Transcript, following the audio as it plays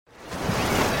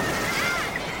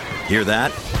Hear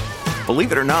that?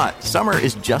 Believe it or not, summer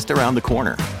is just around the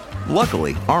corner.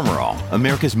 Luckily, Armor All,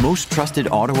 America's most trusted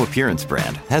auto appearance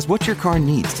brand, has what your car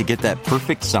needs to get that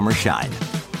perfect summer shine.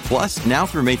 Plus, now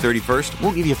through May 31st,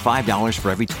 we'll give you $5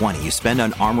 for every $20 you spend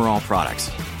on Armor All products.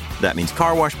 That means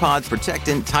car wash pods,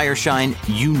 protectant, tire shine,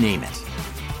 you name it.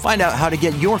 Find out how to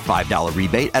get your $5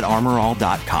 rebate at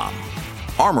armorall.com.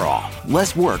 Armor All,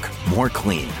 less work, more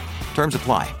clean. Terms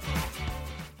apply.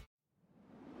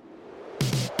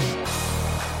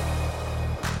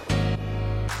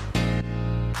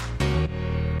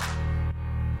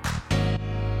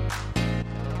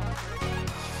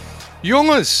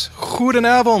 Jongens,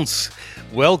 goedenavond.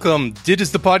 Welkom, dit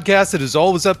is de podcast that is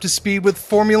always up to speed with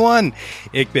Formula 1.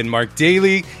 Ik ben Mark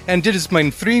Daly en dit is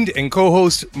mijn vriend en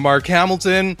co-host Mark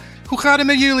Hamilton. Hoe gaat het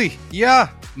met jullie?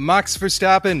 Ja, Max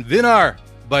Verstappen, winnaar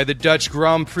bij de Dutch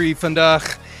Grand Prix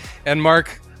vandaag. And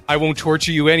Mark, I won't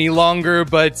torture you any longer,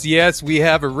 but yes, we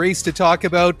have a race to talk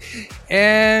about.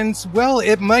 And, well,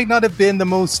 it might not have been the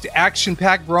most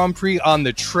action-packed Grand Prix on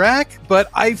the track, but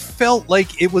I felt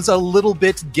like it was a little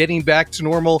bit getting back to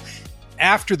normal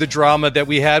after the drama that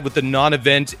we had with the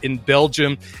non-event in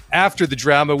Belgium, after the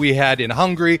drama we had in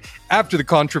Hungary, after the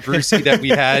controversy that we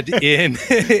had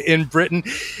in Britain.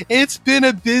 It's been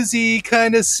a busy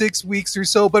kind of 6 weeks or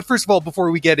so. But first of all,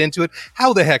 before we get into it,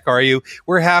 how the heck are you?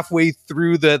 We're halfway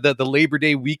through the Labor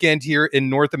Day weekend here in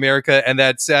North America, and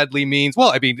that sadly means, well,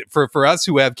 I mean, for us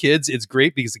who have kids, it's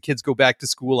great because the kids go back to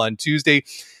school on Tuesday.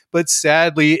 But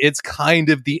sadly, it's kind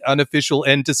of the unofficial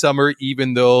end to summer,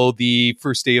 even though the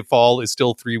first day of fall is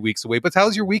still 3 weeks away. But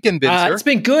how's your weekend been, sir? It's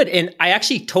been good. And I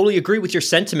actually totally agree with your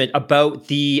sentiment about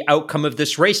the outcome of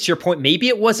this race. To your point, maybe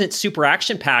it wasn't super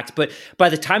action-packed, but by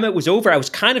the time it was over, I was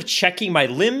kind of checking my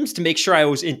limbs to make sure I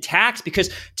was intact. Because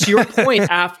to your point,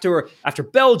 after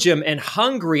Belgium and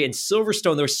Hungary and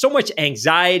Silverstone, there was so much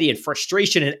anxiety and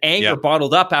frustration and anger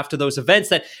bottled up after those events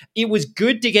that it was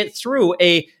good to get through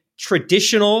a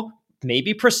traditional,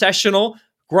 maybe processional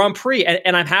Grand Prix.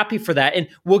 And I'm happy for that. And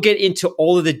we'll get into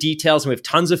all of the details. And we have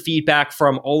tons of feedback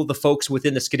from all of the folks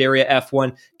within the Scuderia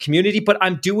F1 community, but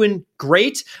I'm doing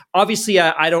great. Obviously,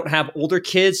 I don't have older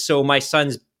kids, so my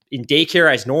son's in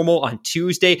daycare as normal on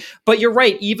Tuesday. But you're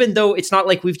right, even though it's not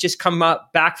like we've just come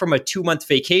back from a 2-month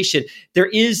vacation, there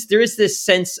is this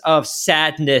sense of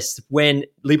sadness when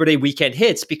Labor Day weekend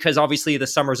hits, because obviously the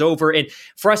summer's over. And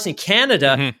for us in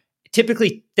Canada,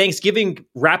 typically, Thanksgiving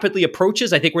rapidly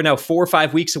approaches. I think we're now 4 or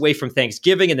 5 weeks away from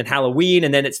Thanksgiving and then Halloween.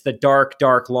 And then it's the dark,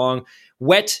 long,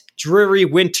 wet, dreary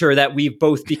winter that we've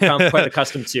both become quite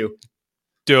accustomed to.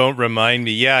 Don't remind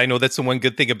me. Yeah, I know that's the one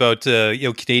good thing about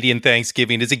Canadian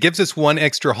Thanksgiving is it gives us one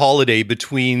extra holiday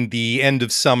between the end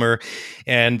of summer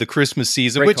and the Christmas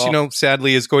season, which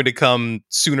sadly is going to come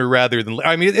sooner rather than.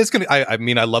 I mean, it's going to. I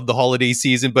mean, I love the holiday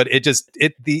season, but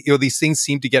these things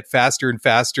seem to get faster and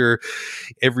faster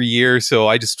every year. So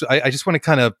I just want to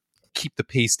kind of keep the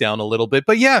pace down a little bit.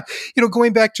 But yeah,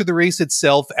 going back to the race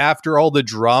itself, after all the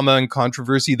drama and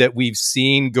controversy that we've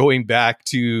seen going back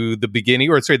to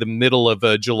the middle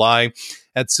of July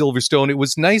at Silverstone, it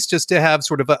was nice just to have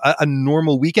sort of a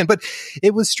normal weekend. But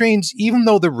it was strange, even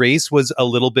though the race was a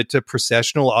little bit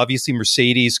processional. Obviously,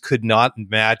 Mercedes could not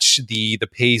match the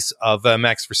pace of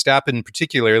Max Verstappen,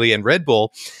 particularly, and Red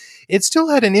Bull. It still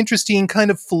had an interesting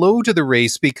kind of flow to the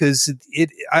race because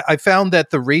I found that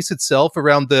the race itself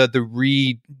around the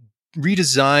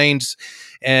redesigned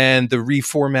and the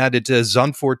reformatted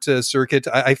Zandvoort circuit,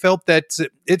 I felt that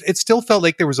it still felt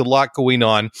like there was a lot going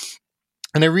on.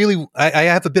 And I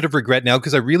have a bit of regret now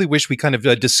because I really wish we kind of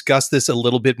discussed this a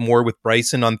little bit more with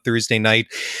Bryson on Thursday night,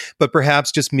 but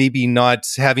perhaps just maybe not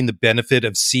having the benefit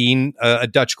of seeing a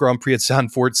Dutch Grand Prix at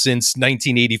Zandvoort since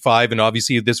 1985. And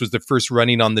obviously this was the first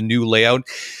running on the new layout.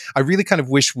 I really kind of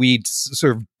wish we'd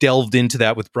sort of delved into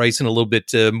that with Bryson a little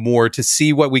bit more to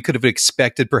see what we could have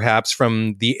expected perhaps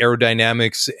from the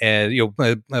aerodynamics and,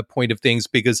 point of things,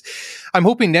 because I'm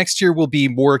hoping next year will be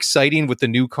more exciting with the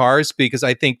new cars, because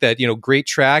I think that, great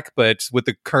track, but with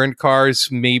the current cars,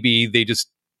 maybe they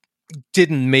just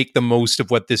didn't make the most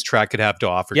of what this track could have to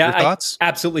offer. Your thoughts? I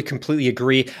absolutely, completely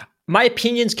agree. My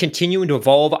opinions continuing to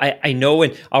evolve. I know,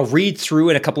 and I'll read through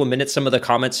in a couple of minutes some of the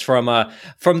comments from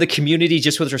the community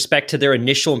just with respect to their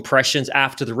initial impressions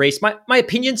after the race. My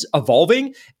opinion's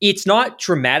evolving. It's not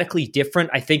dramatically different,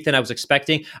 I think, than I was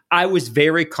expecting. I was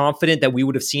very confident that we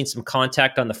would have seen some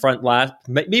contact on the front lap,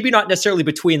 maybe not necessarily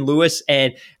between Lewis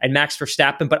and Max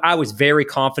Verstappen, but I was very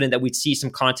confident that we'd see some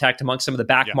contact among some of the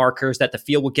back markers, that the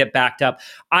field would get backed up.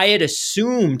 I had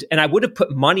assumed, and I would have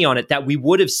put money on it, that we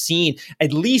would have seen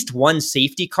at least one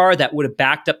safety car that would have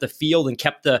backed up the field and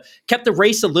kept the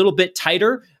race a little bit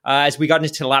tighter as we got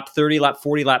into lap 30, lap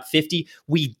 40, lap 50.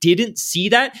 We didn't see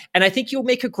that. And I think you'll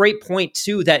make a great point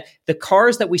too, that the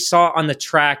cars that we saw on the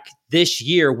track this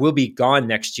year will be gone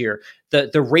next year.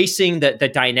 The racing,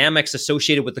 the dynamics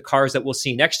associated with the cars that we'll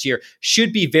see next year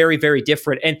should be very, very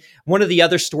different. And one of the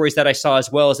other stories that I saw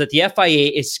as well is that the FIA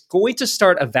is going to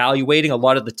start evaluating a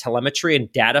lot of the telemetry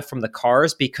and data from the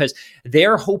cars, because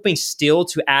they're hoping still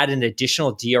to add an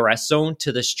additional DRS zone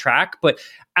to this track. But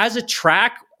as a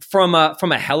track, from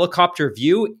a helicopter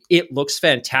view, it looks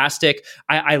fantastic.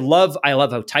 I love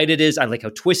how tight it is. I like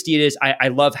how twisty it is. I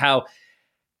love how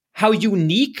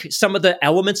unique some of the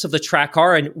elements of the track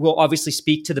are, and we'll obviously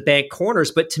speak to the bank corners.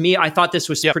 But to me, I thought this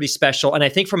was pretty special. And I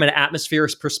think from an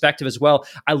atmospheric perspective as well,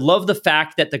 I love the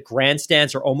fact that the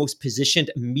grandstands are almost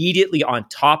positioned immediately on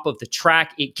top of the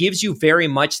track. It gives you very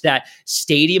much that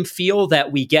stadium feel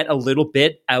that we get a little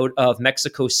bit out of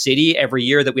Mexico City every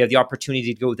year that we have the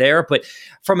opportunity to go there. But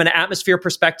from an atmosphere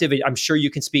perspective, I'm sure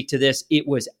you can speak to this. It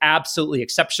was absolutely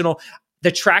exceptional.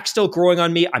 The track's still growing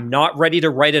on me. I'm not ready to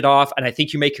write it off. And I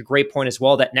think you make a great point as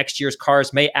well that next year's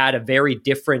cars may add a very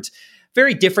different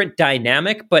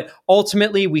dynamic. But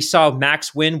ultimately, we saw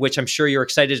Max win, which I'm sure you're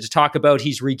excited to talk about.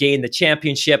 He's regained the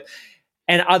championship.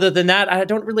 And other than that, I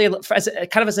don't really, as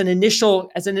an initial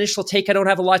take, I don't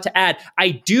have a lot to add.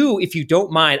 I do, if you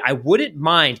don't mind, I wouldn't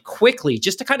mind quickly,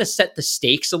 just to kind of set the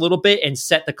stakes a little bit and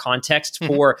set the context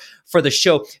for the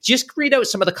show. Just read out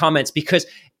some of the comments, because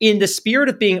in the spirit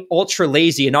of being ultra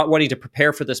lazy and not wanting to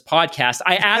prepare for this podcast,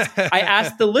 I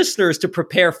asked the listeners to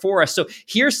prepare for us. So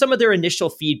here's some of their initial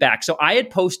feedback. So I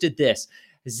had posted this: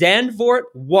 Zandvoort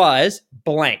was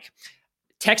blank.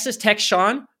 Texas Tech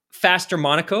Sean, faster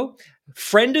Monaco.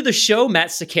 Friend of the show, Matt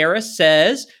Sequeira,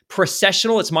 says,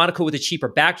 processional, it's Monaco with a cheaper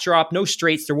backdrop, no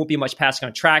straights, there won't be much passing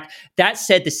on track. That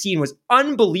said, the scene was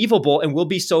unbelievable and will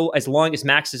be so as long as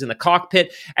Max is in the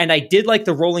cockpit. And I did like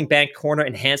the rolling bank corner,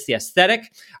 enhanced the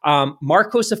aesthetic.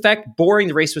 Marcos effect, boring.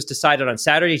 The race was decided on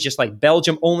Saturday, just like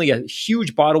Belgium. Only a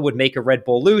huge bottle would make a Red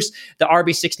Bull loose. The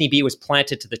RB16B was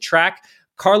planted to the track.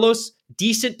 Carlos,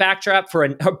 decent backdrop for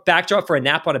a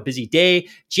nap on a busy day.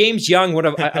 James Young,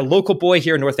 a local boy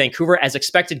here in North Vancouver, as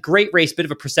expected, great race, bit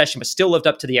of a procession, but still lived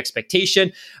up to the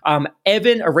expectation.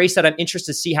 Evan, a race that I'm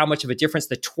interested to see how much of a difference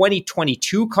the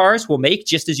 2022 cars will make,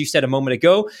 just as you said a moment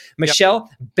ago. Michelle,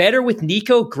 better with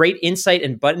Nico, great insight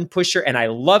and button pusher, and I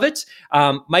love it.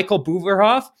 Michael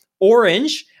Buverhoff,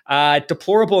 orange,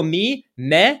 deplorable me,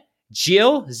 meh.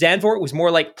 Jill, Zandvoort was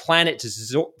more like Planet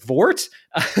Vort.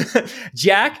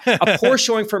 Jack, a poor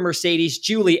showing for Mercedes.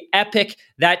 Julie, epic.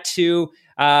 That too.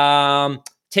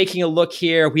 Taking a look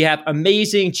here, we have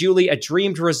amazing. Julie, a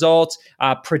dreamed result.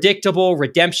 Predictable.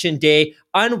 Redemption Day.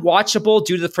 Unwatchable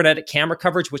due to the frenetic camera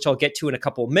coverage, which I'll get to in a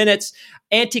couple of minutes.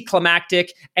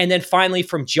 Anticlimactic. And then finally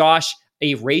from Josh,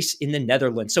 a race in the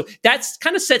Netherlands. So that's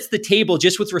kind of sets the table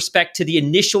just with respect to the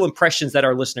initial impressions that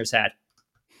our listeners had.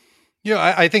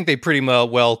 Yeah, I think they pretty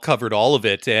well covered all of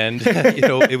it. And,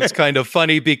 it was kind of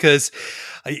funny because,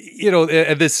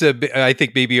 this, I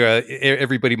think maybe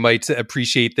everybody might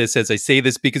appreciate this as I say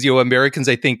this, because, Americans,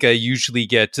 I think, usually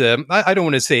get, I don't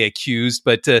want to say accused,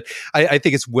 but I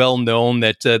think it's well known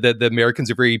that the Americans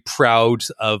are very proud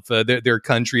of their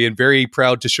country and very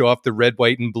proud to show off the red,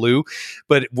 white, and blue.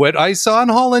 But what I saw in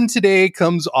Holland today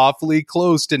comes awfully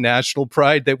close to national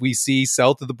pride that we see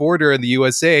south of the border in the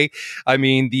USA. I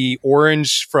mean, the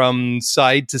orange from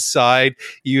side to side.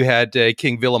 You had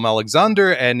King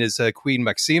Willem-Alexander and his Queen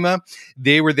Maxima.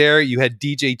 They were there. You had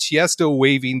DJ Tiesto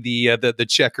waving the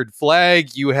checkered flag.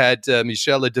 You had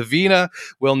Michelle Davina,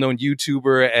 well-known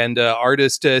YouTuber and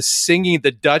artist, singing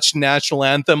the Dutch national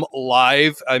anthem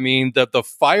live. I mean, the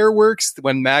fireworks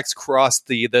when Max crossed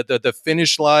the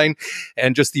finish line,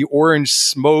 and just the orange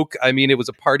smoke. I mean, it was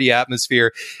a party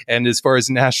atmosphere. And as far as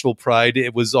national pride,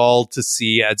 it was all to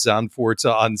see at Zandvoort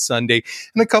on Sunday.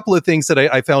 And a couple of things that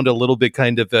I found a little bit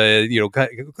kind of, a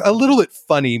little bit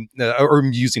funny or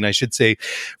amusing, I should say,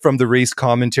 from the race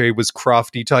commentary was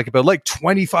Crofty talking about like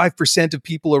 25% of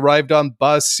people arrived on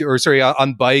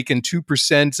on bike, and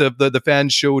 2% of the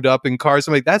fans showed up in cars.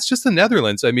 I'm like, that's just the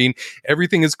Netherlands. I mean,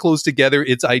 everything is close together.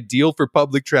 It's ideal for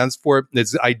public transport.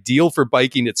 It's ideal for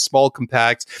biking. It's small,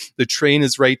 compact. The train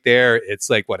is right there. It's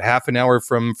like, half an hour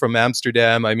from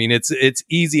Amsterdam. I mean, it's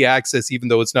easy access, even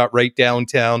though it's not right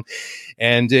downtown.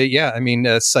 And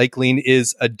cycling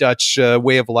is a Dutch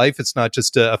way of life. It's not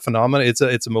just a phenomenon.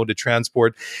 It's a mode of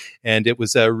transport, and it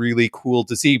was really cool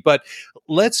to see. But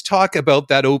let's talk about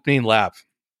that opening lap.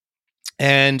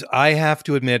 And I have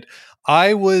to admit,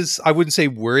 I wouldn't say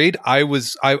worried. I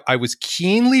was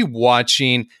keenly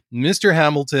watching Mr.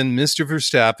 Hamilton, Mr.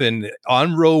 Verstappen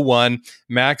on row one,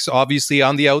 Max obviously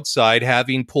on the outside,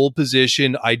 having pole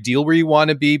position, ideal where you want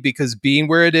to be, because being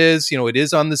where it is, it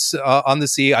is on the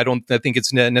sea. I think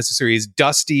it's necessarily as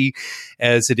dusty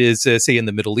as it is, say, in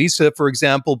the Middle East, for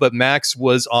example. But Max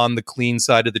was on the clean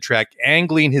side of the track,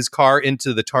 angling his car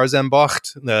into the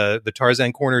Tarzanbocht, the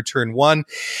Tarzan corner, turn one,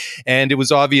 and it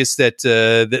was obvious that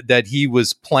that he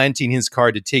was planting his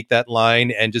car to take that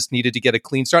line and just needed to get a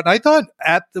clean start. And I thought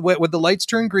when the lights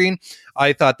turned green,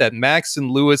 I thought that Max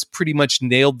and Lewis pretty much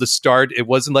nailed the start. It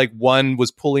wasn't like one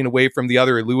was pulling away from the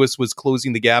other. Lewis was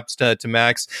closing the gaps to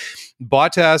Max.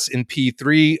 Bottas in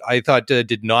P3, I thought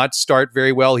did not start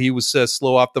very well. He was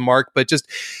slow off the mark, but just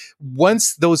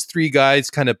once those three guys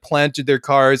kind of planted their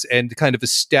cars and kind of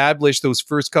established those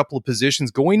first couple of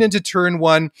positions going into turn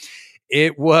one,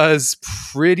 it was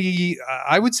pretty,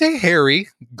 I would say, hairy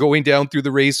going down through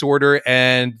the race order.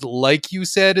 And like you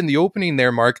said in the opening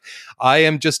there, Mark, I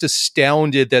am just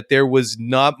astounded that there was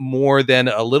not more than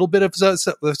a little bit of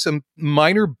some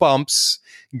minor bumps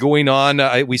going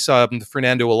on. We saw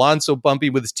Fernando Alonso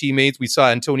bumping with his teammates. We saw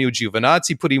Antonio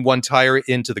Giovinazzi putting one tire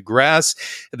into the grass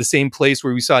at the same place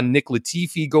where we saw Nick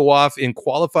Latifi go off in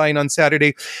qualifying on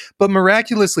Saturday. But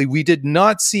miraculously, we did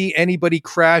not see anybody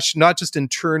crash, not just in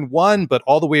turn one, but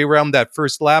all the way around that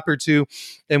first lap or two.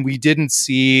 And we didn't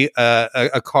see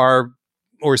a car,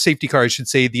 or safety car, I should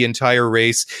say, the entire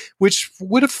race, which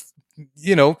would have,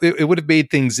 it would have made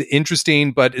things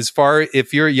interesting. But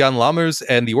if you're Jan Lammers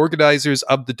and the organizers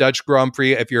of the Dutch Grand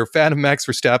Prix, if you're a fan of Max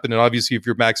Verstappen, and obviously if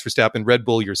you're Max Verstappen Red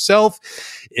Bull yourself,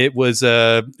 it was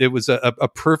a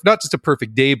perfect, not just a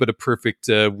perfect day, but a perfect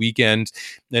weekend.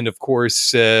 And of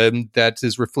course, that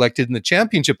is reflected in the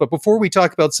championship. But before we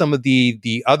talk about some of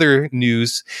the other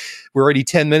news, we're already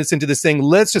 10 minutes into this thing.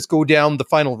 Let's just go down the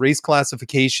final race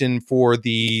classification for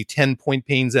the 10-point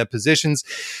pains at positions.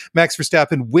 Max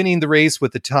Verstappen winning the race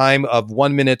with a time of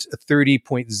 1 minute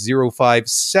 30.05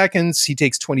 seconds. He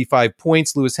takes 25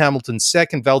 points. Lewis Hamilton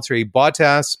second. Valtteri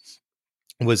Bottas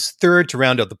was third to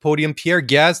round out the podium. Pierre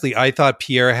Gasly, I thought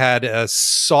Pierre had a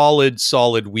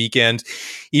solid weekend,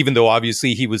 even though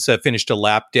obviously he was finished a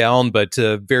lap down, but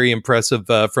very impressive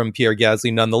from Pierre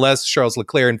Gasly nonetheless. Charles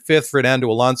Leclerc in fifth, Fernando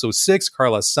Alonso sixth,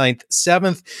 Carlos Sainz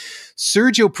seventh.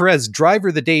 Sergio Perez, driver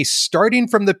of the day, starting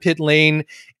from the pit lane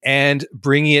and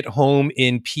bringing it home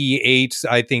in P8.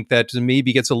 I think that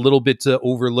maybe gets a little bit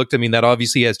overlooked. I mean, that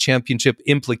obviously has championship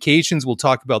implications. We'll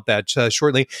talk about that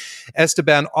shortly.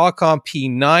 Esteban Ocon,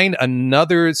 P9,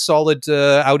 another solid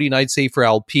outing, I'd say, for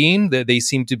Alpine. They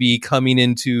seem to be coming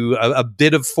into a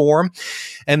bit of form.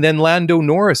 And then Lando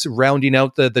Norris rounding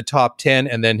out the top 10,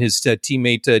 and then his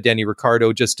teammate Danny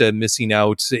Ricciardo just missing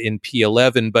out in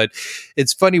P11. But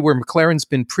it's funny, where McLaren's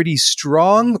been pretty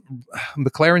strong,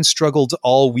 McLaren struggled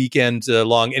all weekend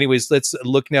long. Anyways, let's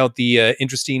look now at the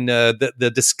interesting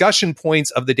the discussion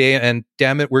points of the day. And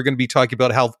damn it, we're going to be talking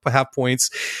about half points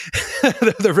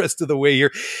the rest of the way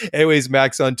here. Anyways,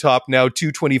 Max on top now,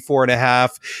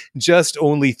 224.5, just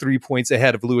only 3 points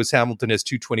ahead of Lewis Hamilton as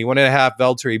 221.5.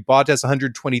 Valtteri Bottas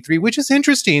 123, which is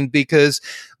interesting because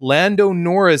Lando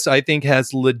Norris, I think,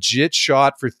 has legit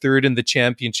shot for third in the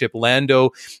championship. Lando,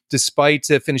 despite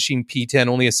finishing P10,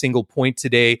 only a single point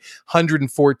today,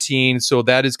 114. So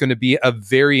that is going to be a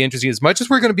very interesting, as much as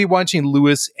we're going to be watching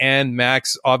Lewis and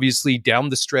Max, obviously, down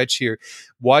the stretch here.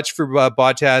 Watch for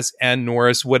Bottas and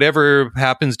Norris, whatever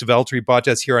happens to Valtteri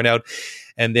Bottas here on out.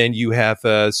 And then you have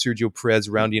Sergio Perez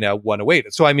rounding out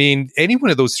 108. So, I mean, any one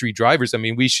of those three drivers, I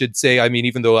mean, we should say, I mean,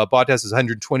 even though Bottas is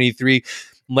 123,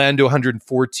 Lando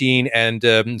 114, and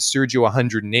Sergio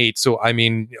 108. So, I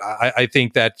mean, I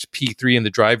think that P3 in the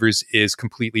drivers is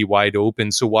completely wide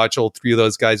open. So watch all three of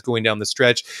those guys going down the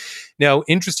stretch. Now,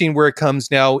 interesting where it comes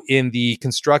now in the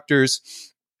constructors.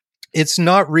 It's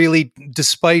not really,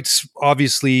 despite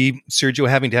obviously Sergio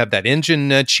having to have that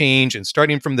engine change and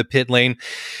starting from the pit lane,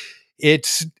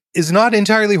 it is not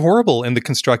entirely horrible in the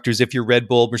constructors. If you're Red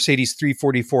Bull, Mercedes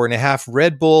 344.5,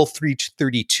 Red Bull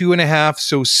 332.5.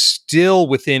 So still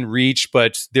within reach,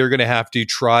 but they're going to have to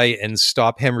try and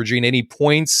stop hemorrhaging any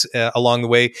points along the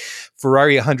way.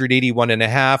 Ferrari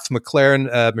 181.5,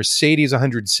 McLaren, Mercedes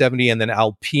 170, and then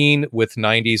Alpine with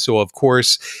 90. So of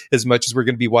course, as much as we're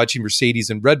going to be watching Mercedes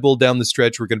and Red Bull down the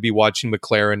stretch, we're going to be watching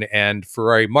McLaren and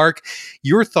Ferrari. Mark,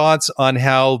 your thoughts on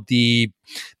how the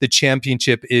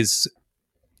championship is,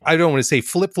 I don't want to say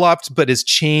flip-flopped, but has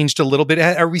changed a little bit.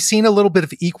 Are we seeing a little bit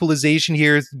of equalization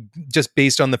here just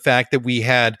based on the fact that we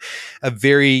had a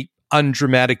very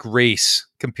undramatic race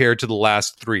compared to the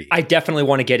last three. I definitely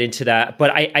want to get into that, but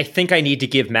I think I need to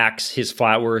give Max his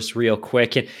flowers real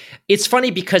quick. And it's funny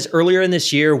because earlier in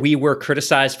this year, we were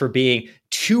criticized for being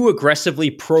too aggressively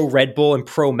pro Red Bull and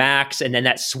pro Max, and then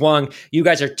that swung. You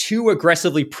guys are too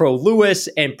aggressively pro Lewis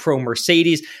and pro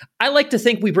Mercedes. I like to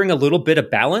think we bring a little bit of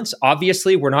balance.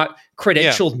 Obviously, we're not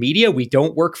credentialed media. We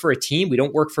don't work for a team. We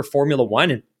don't work for Formula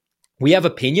One. And we have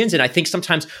opinions, and I think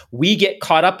sometimes we get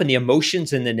caught up in the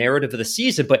emotions and the narrative of the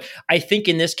season. But I think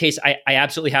in this case, I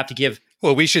absolutely have to give.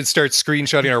 Well, we should start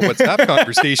screenshotting our WhatsApp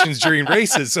conversations during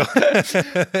races. So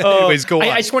anyways, go on.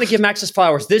 I just want to give Max his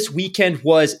flowers. This weekend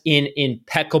was an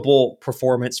impeccable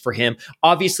performance for him.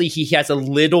 Obviously, he has a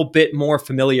little bit more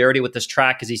familiarity with this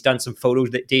track because he's done some photo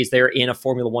days there in a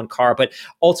Formula One car. But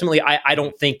ultimately, I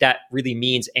don't think that really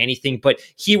means anything. But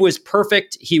he was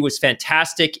perfect. He was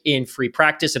fantastic in free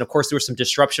practice. And of course, there was some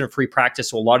disruption of free practice.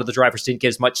 So a lot of the drivers didn't get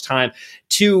as much time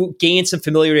to gain some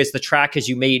familiarity as the track as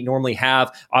you may normally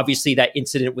have. Obviously, that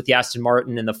incident with the Aston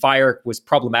Martin and the fire was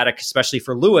problematic, especially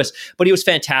for Lewis, but he was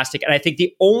fantastic. And I think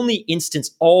the only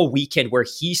instance all weekend where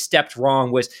he stepped wrong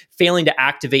was failing to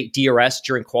activate DRS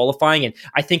during qualifying. And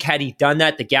I think had he done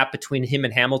that, the gap between him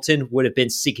and Hamilton would have been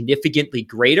significantly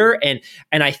greater. And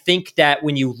I think that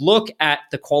when you look at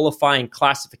the qualifying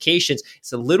classifications,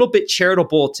 it's a little bit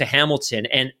charitable to Hamilton.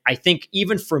 And I think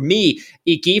even for me,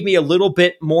 it gave me a little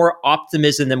bit more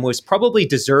optimism than was probably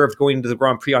deserved going into the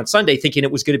Grand Prix on Sunday, thinking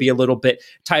it was going to be a little bit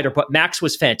tighter. But Max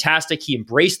was fantastic. He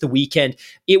embraced the weekend.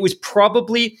 It was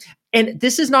probably, and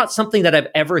this is not something that I've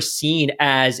ever seen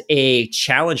as a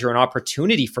challenge or an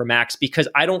opportunity for Max, because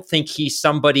I don't think he's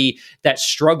somebody that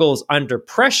struggles under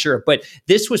pressure, but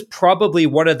this was probably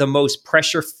one of the most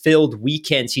pressure-filled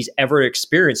weekends he's ever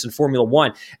experienced in Formula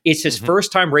One. It's his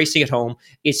first time racing at home.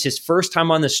 It's his first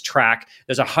time on this track.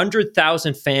 There's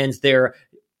 100,000 fans there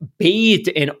bathed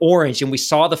in orange, and we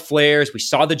saw the flares, we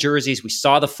saw the jerseys, we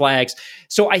saw the flags.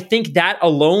 So I think that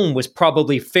alone was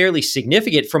probably fairly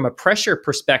significant from a pressure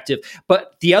perspective.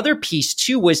 But the other piece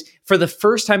too was, for the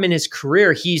first time in his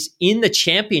career, he's in the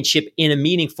championship in a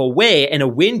meaningful way, and a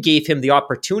win gave him the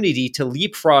opportunity to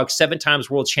leapfrog 7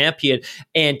 times world champion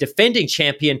and defending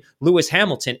champion Lewis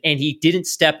Hamilton, and he didn't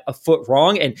step a foot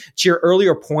wrong. And to your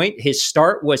earlier point, his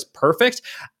start was perfect.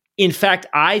 In fact,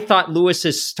 I thought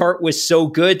Lewis's start was so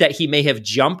good that he may have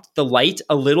jumped the light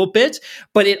a little bit,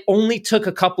 but it only took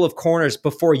a couple of corners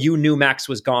before you knew Max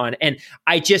was gone. And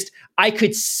I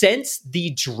could sense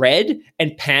the dread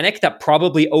and panic that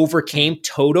probably overcame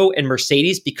Toto and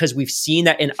Mercedes, because we've seen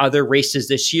that in other races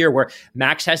this year where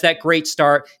Max has that great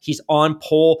start, he's on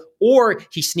pole, or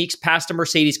he sneaks past a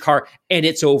Mercedes car and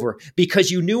it's over.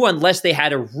 Because you knew unless they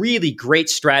had a really great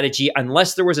strategy,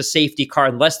 unless there was a safety car,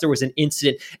 unless there was an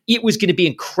incident, it was going to be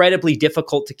incredibly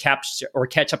difficult to capture or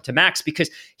catch up to Max, because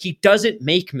he doesn't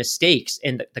make mistakes.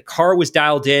 And the car was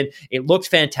dialed in. It looked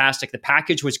fantastic. The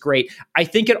package was great. I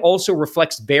think it also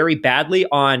reflects very badly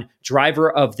on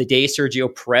driver of the day, Sergio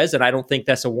Perez, and I don't think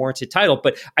that's a warranted title,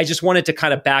 but I just wanted to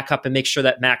kind of back up and make sure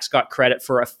that Max got credit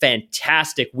for a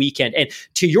fantastic weekend. And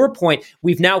to your point,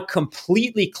 we've now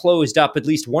completely closed up at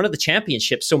least one of the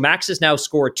championships. So Max has now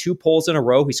scored 2 poles in a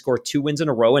row. He scored 2 wins in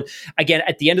a row. And again,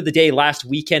 at the end of the day, last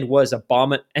weekend was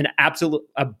an absolute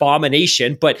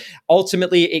abomination, but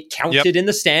ultimately it counted in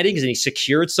the standings and he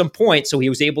secured some points. So he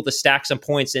was able to stack some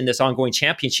points in this ongoing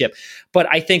championship. But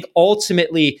I think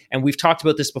ultimately, and we've talked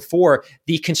about this before,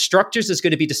 the constructors is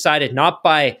going to be decided not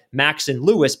by Max and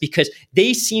Lewis, because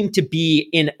they seem to be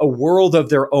in a world of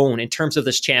their own in terms of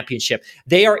this championship.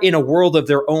 They are in a world of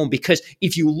their own, because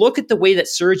if you look at the way that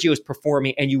Sergio is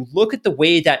performing and you look at the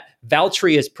way that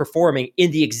Valtteri is performing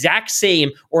in the exact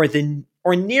same or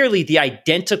nearly the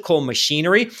identical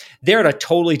machinery, they're at a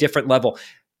totally different level.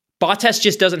 Bottas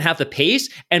just doesn't have the pace,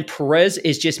 and Perez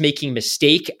is just making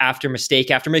mistake after mistake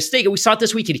after mistake. And we saw it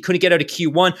this weekend. He couldn't get out of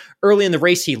Q1. Early in the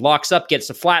race, he locks up, gets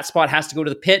a flat spot, has to go to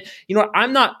the pit. You know what?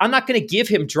 I'm not going to give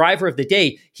him driver of the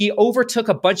day. He overtook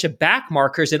a bunch of back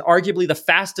markers and arguably the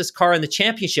fastest car in the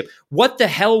championship. What the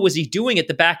hell was he doing at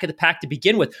the back of the pack to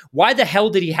begin with? Why the hell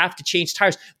did he have to change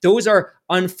tires? Those are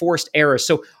unforced errors.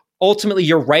 So ultimately,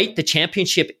 you're right. The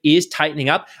championship is tightening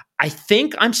up. I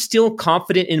think I'm still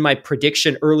confident in my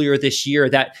prediction earlier this year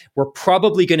that we're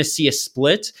probably going to see a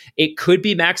split. It could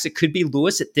be Max, it could be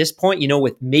Lewis at this point,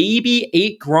 with maybe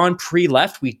 8 Grand Prix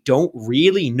left. We don't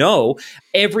really know.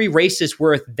 Every race is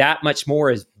worth that much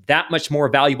more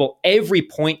valuable. Every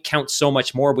point counts so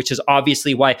much more, which is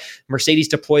obviously why Mercedes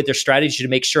deployed their strategy to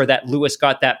make sure that Lewis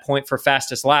got that point for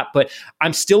fastest lap. But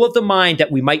I'm still of the mind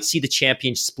that we might see the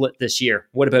champion split this year.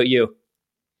 What about you?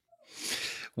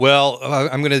 Well,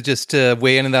 I'm going to just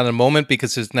weigh in on that in a moment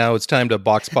because it's time to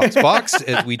box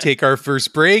as we take our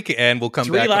first break, and we'll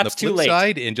come back on the flip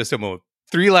side in just a moment.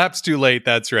 3 laps too late.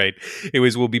 That's right.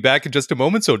 Anyways, we'll be back in just a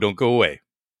moment, so don't go away.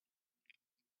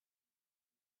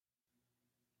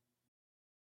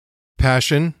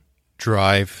 Passion,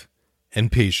 drive,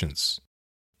 and patience.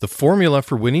 The formula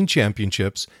for winning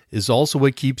championships is also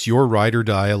what keeps your ride or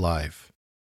die alive.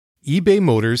 eBay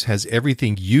Motors has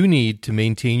everything you need to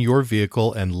maintain your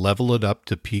vehicle and level it up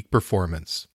to peak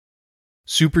performance.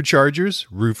 Superchargers,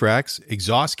 roof racks,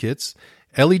 exhaust kits,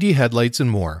 LED headlights, and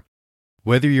more.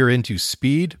 Whether you're into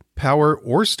speed, power,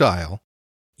 or style,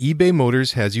 eBay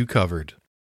Motors has you covered.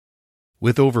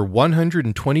 With over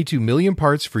 122 million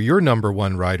parts for your number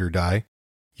one ride or die,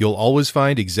 you'll always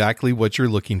find exactly what you're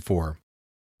looking for.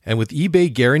 And with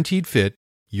eBay Guaranteed Fit,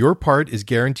 your part is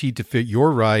guaranteed to fit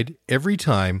your ride every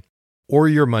time or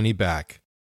your money back.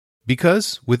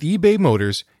 Because with eBay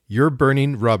Motors, you're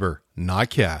burning rubber, not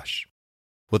cash.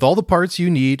 With all the parts you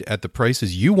need at the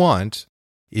prices you want,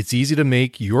 it's easy to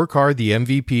make your car the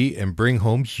MVP and bring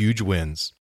home huge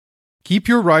wins. Keep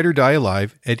your ride or die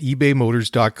alive at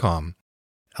ebaymotors.com.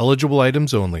 Eligible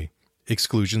items only.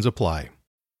 Exclusions apply.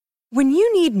 When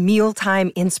you need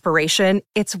mealtime inspiration,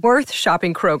 it's worth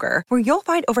shopping Kroger, where you'll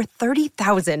find over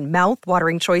 30,000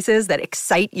 mouth-watering choices that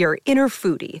excite your inner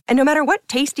foodie. And no matter what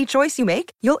tasty choice you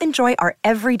make, you'll enjoy our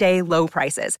everyday low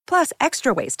prices, plus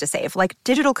extra ways to save, like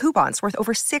digital coupons worth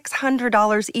over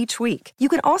 $600 each week. You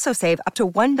can also save up to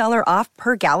 $1 off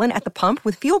per gallon at the pump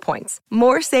with fuel points.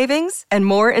 More savings and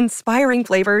more inspiring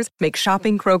flavors make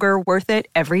shopping Kroger worth it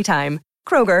every time.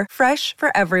 Kroger, fresh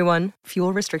for everyone.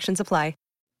 Fuel restrictions apply.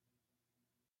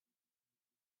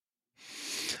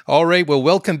 All right. Well,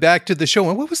 welcome back to the show.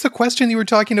 And what was the question you were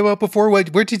talking about before?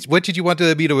 What did you want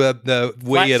me to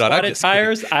weigh in on? Flat-spotted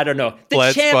tires? I don't know.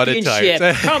 The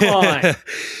championship. Come on.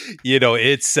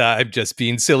 It's I'm just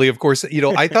being silly. Of course,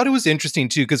 I thought it was interesting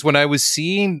too, because when I was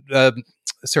seeing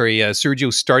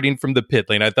Sergio starting from the pit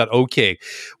lane, I thought, okay,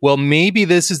 well, maybe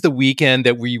this is the weekend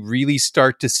that we really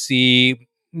start to see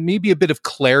maybe a bit of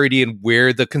clarity in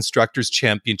where the Constructors'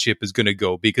 Championship is going to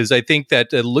go, because I think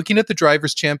that looking at the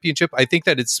Drivers' Championship, I think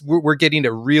that we're getting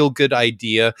a real good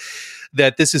idea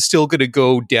that this is still going to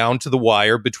go down to the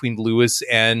wire between Lewis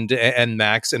and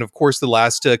Max. And of course, the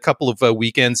last couple of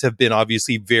weekends have been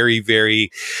obviously very, very,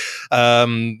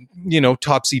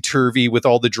 topsy-turvy with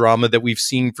all the drama that we've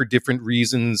seen for different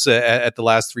reasons at the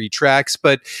last 3 tracks.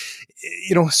 But,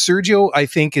 Sergio, I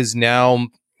think, is now...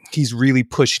 he's really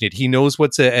pushing it. He knows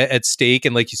what's at stake.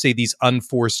 And like you say, these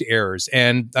unforced errors.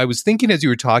 And I was thinking as you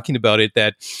were talking about it,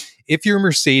 that if you're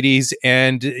Mercedes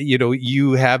and,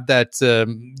 you have that,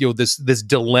 this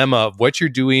dilemma of what you're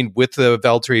doing with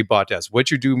Valtteri Bottas, what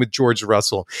you're doing with George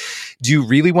Russell, do you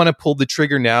really want to pull the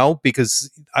trigger now? Because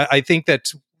I think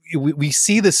that we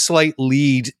see the slight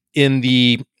lead in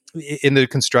the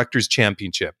Constructors'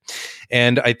 Championship.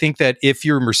 And I think that if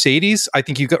you're Mercedes, I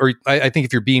think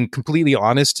if you're being completely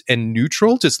honest and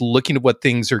neutral, just looking at what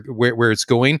things are, where it's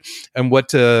going and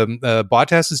what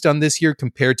Bottas has done this year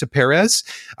compared to Perez,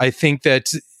 I think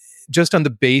that just on the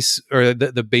base or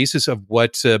the basis of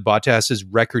what Bottas's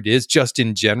record is just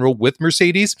in general with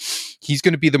Mercedes, he's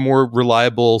going to be the more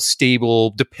reliable, stable,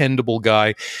 dependable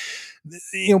guy.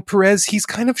 Perez, he's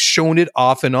kind of shown it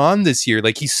off and on this year.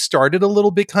 Like, he started a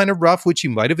little bit kind of rough, which you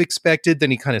might have expected.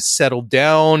 Then he kind of settled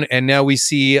down. And now we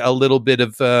see a little bit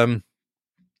of,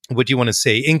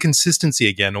 inconsistency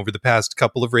again over the past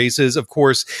couple of races. Of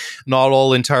course, not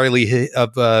all entirely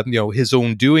his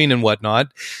own doing and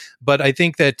whatnot. But I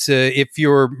think that if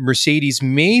you're Mercedes,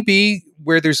 maybe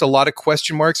where there's a lot of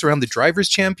question marks around the Drivers'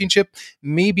 Championship,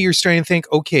 maybe you're starting to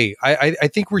think, okay, I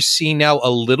think we're seeing now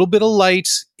a little bit of light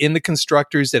in the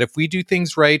Constructors, that if we do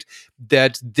things right,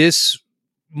 that this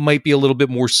might be a little bit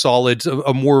more solid,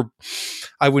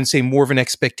 I wouldn't say more of an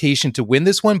expectation to win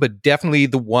this one, but definitely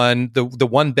the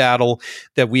one battle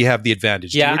that we have the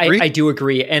advantage. Yeah, I do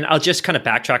agree. And I'll just kind of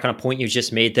backtrack on a point you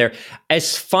just made there.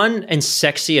 As fun and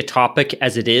sexy a topic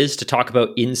as it is to talk about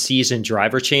in-season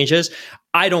driver changes,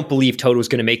 I don't believe Toto is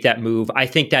going to make that move. I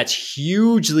think that's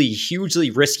hugely,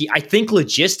 hugely risky. I think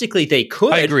logistically they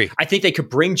could. I agree. I think they could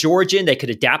bring George in. They could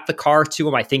adapt the car to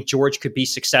him. I think George could be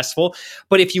successful.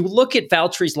 But if you look at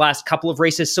Valtteri's last couple of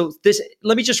races,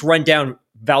 let me just run down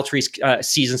Valtteri's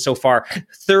season so far.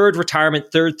 Third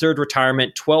retirement, third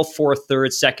retirement, 12th, 4th, 3rd,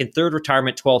 2nd, third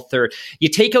retirement, 12th, 3rd. You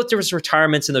take out those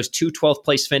retirements and those 2 12th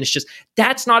place finishes.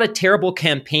 That's not a terrible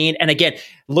campaign. And again,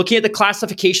 looking at the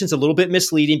classifications, a little bit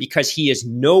misleading because he is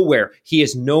nowhere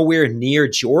near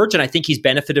George. And I think he's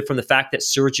benefited from the fact that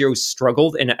Sergio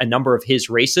struggled in a number of his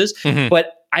races. Mm-hmm.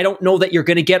 But I don't know that you're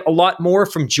going to get a lot more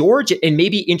from George, and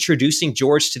maybe introducing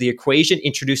George to the equation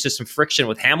introduces some friction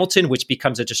with Hamilton, which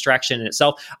becomes a distraction in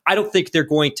itself. I don't think they're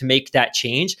going to make that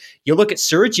change. You look at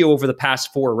Sergio over the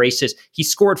past 4 races, he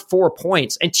scored 4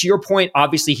 points. And to your point,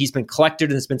 obviously he's been collected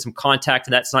and there's been some contact,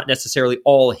 and that's not necessarily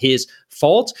all his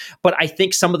fault. But I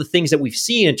think some of the things that we've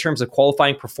seen in terms of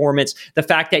qualifying performance, the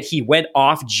fact that he went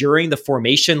off during the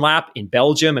formation lap in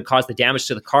Belgium and caused the damage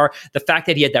to the car, the fact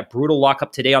that he had that brutal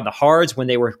lockup today on the hards when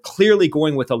they were clearly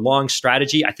going with a long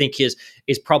strategy, I think is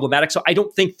problematic. So I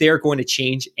don't think they're going to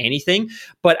change anything,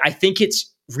 but I think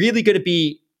it's really going to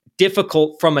be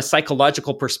difficult from a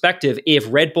psychological perspective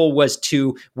if Red Bull was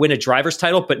to win a driver's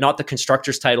title, but not the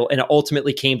constructor's title. And it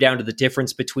ultimately came down to the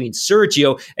difference between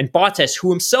Sergio and Bottas,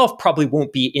 who himself probably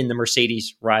won't be in the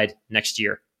Mercedes ride next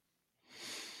year.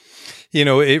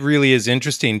 It really is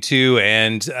interesting too.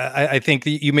 And I think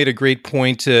that you made a great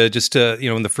point in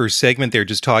the first segment there,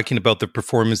 just talking about the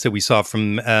performance that we saw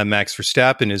from Max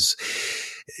Verstappen is,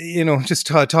 just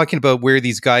talking about where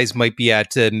these guys might be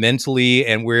at mentally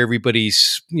and where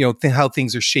everybody's, how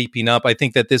things are shaping up. I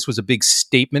think that this was a big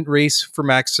statement race for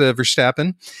Max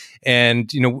Verstappen.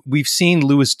 And, we've seen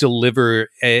Lewis deliver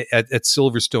at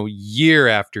Silverstone year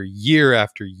after year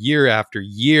after year after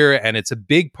year. And it's a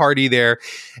big party there.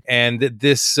 And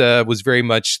this was very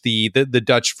much the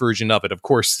Dutch version of it. Of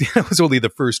course, it was only the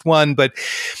first one, but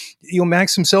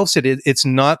Max himself said it's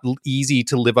not easy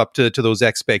to live up to those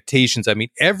expectations. I mean,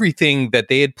 everything that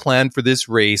they had planned for this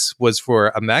race was for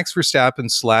a Max Verstappen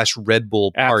 / Red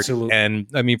Bull party. Absolutely. And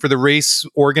I mean, for the race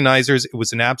organizers, it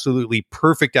was an absolutely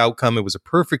perfect outcome. It was a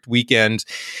perfect weekend.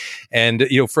 And,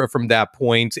 from that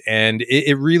point, and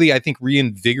it really, I think,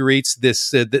 reinvigorates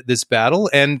this battle.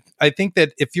 And I think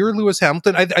that if you're Lewis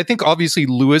Hamilton, I think obviously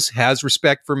Lewis has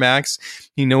respect for Max.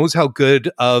 He knows how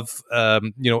good of,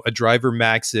 a driver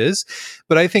Max is.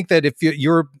 But I think that if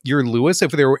you're Lewis,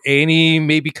 if there were any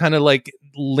maybe kind of like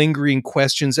lingering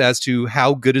questions as to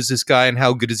how good is this guy and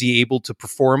how good is he able to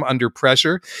perform under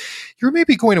pressure, you're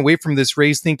maybe going away from this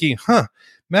race thinking,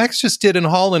 Max just did in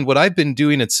Holland what I've been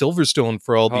doing at Silverstone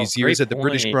for all these years at the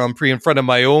British Grand Prix in front of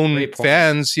my own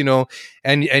fans,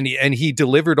 and he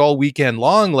delivered all weekend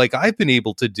long like I've been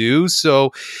able to do.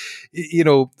 So,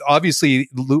 obviously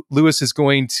Lewis is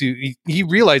going to, he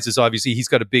realizes obviously he's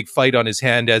got a big fight on his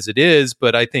hand as it is,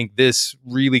 but I think this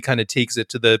really kind of takes it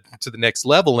to the next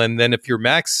level. And then if you're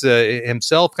Max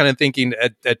himself kind of thinking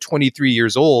at 23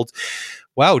 years old,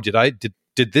 wow,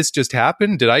 did this just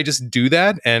happen? Did I just do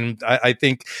that? And I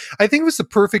think it was the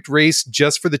perfect race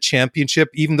just for the championship,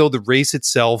 even though the race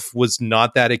itself was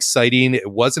not that exciting.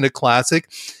 It wasn't a classic.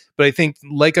 But I think,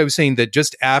 like I was saying, that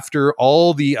just after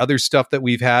all the other stuff that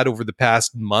we've had over the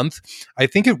past month, I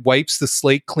think it wipes the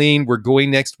slate clean. We're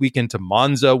going next weekend to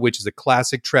Monza, which is a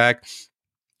classic track.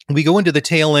 We go into the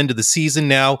tail end of the season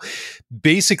now,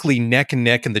 basically neck and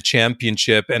neck in the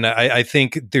championship. And I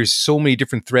think there's so many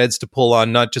different threads to pull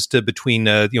on, not just between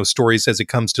stories as it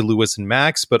comes to Lewis and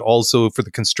Max, but also for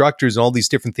the constructors and all these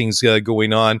different things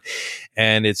going on.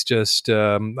 And it's just,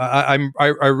 I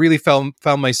really found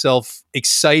myself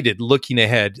excited looking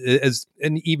ahead.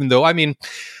 And even though, I mean,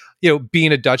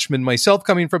 being a Dutchman myself,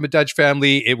 coming from a Dutch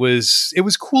family, it was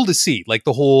cool to see the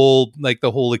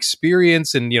whole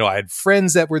experience. And, I had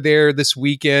friends that were there this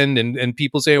weekend and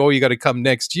people say, oh, you got to come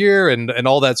next year and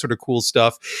all that sort of cool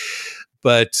stuff.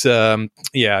 But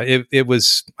it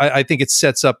was, I think it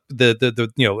sets up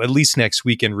the at least next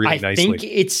weekend really nicely. I think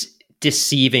it's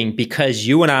deceiving because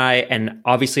you and I, and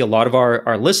obviously a lot of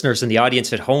our listeners and the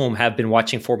audience at home have been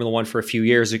watching Formula One for a few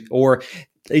years, or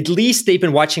at least they've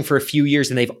been watching for a few years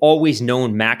and they've always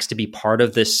known Max to be part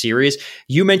of this series.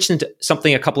 You mentioned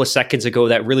something a couple of seconds ago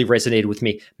that really resonated with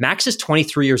me. Max is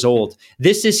 23 years old.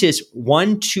 This is his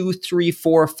 9th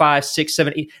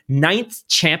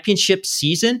championship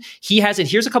season. He has, and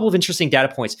here's a couple of interesting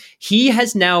data points. He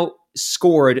has now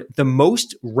scored the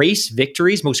most race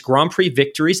victories, most Grand Prix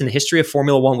victories in the history of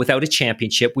Formula One without a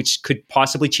championship, which could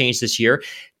possibly change this year.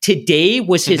 Today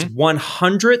was his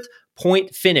 100th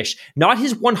point finish, not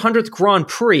his 100th Grand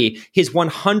Prix, his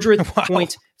 100th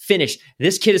point finish.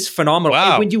 This kid is phenomenal.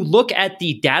 Wow. And when you look at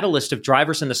the data list of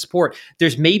drivers in the sport,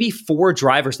 there's maybe 4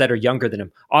 drivers that are younger than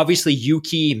him. Obviously,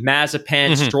 Yuki,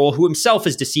 Mazepin, Stroll, who himself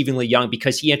is deceivingly young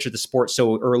because he entered the sport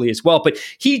so early as well. But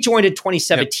he joined in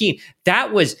 2017. Yep.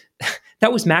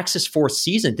 That was Max's 4th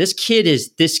season. This kid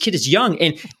is young.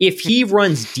 And if he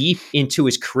runs deep into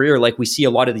his career, like we see a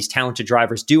lot of these talented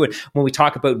drivers do, and when we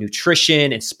talk about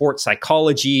nutrition and sports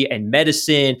psychology and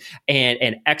medicine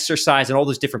and exercise and all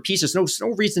those different pieces, there's no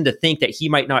reason reason to think that he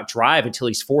might not drive until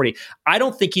he's 40. I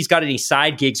don't think he's got any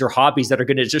side gigs or hobbies that are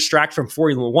going to distract from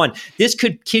Formula One. This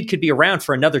kid could be around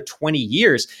for another 20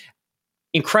 years.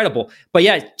 Incredible. But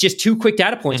yeah, just two quick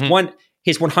data points. One,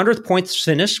 his 100th points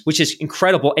finish, which is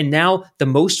incredible. And now the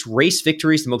most race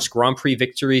victories, the most Grand Prix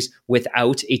victories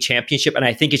without a championship. And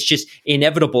I think it's just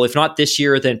inevitable, if not this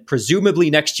year, then presumably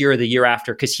next year or the year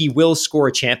after, because he will score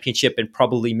a championship and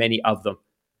probably many of them.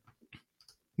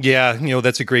 Yeah,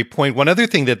 that's a great point. One other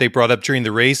thing that they brought up during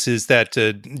the race is that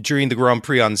during the Grand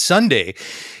Prix on Sunday,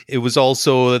 it was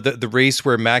also the race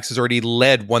where Max has already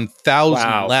led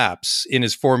 1,000 laps in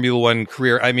his Formula One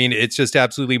career. I mean, it's just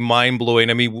absolutely mind-blowing.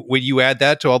 I mean, when you add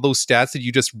that to all those stats that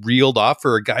you just reeled off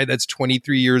for a guy that's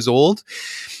 23 years old,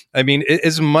 I mean,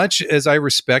 as much as I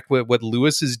respect what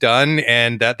Lewis has done,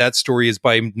 and that story is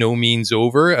by no means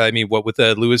over. I mean, what with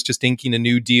Lewis just inking a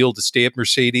new deal to stay at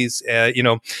Mercedes, I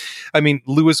mean,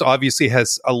 Lewis obviously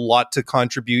has a lot to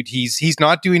contribute. He's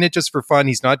not doing it just for fun.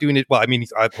 He's not doing it. Well, I mean,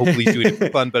 hopefully he's doing it for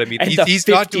fun, but I mean, he's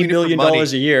not doing it for money. $50 million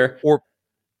a year.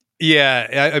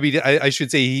 Yeah, I mean, I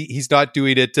should say he's not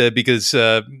doing it because,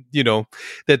 that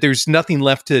there's nothing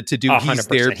left to do. 100%. He's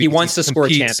there. He wants to score a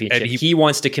championship. He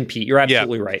wants to compete. You're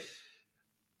absolutely right.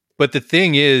 But the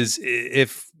thing is,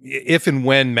 if and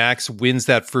when Max wins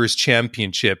that first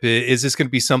championship, is this going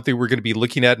to be something we're going to be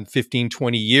looking at in 15,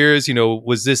 20 years?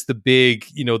 Was this the big,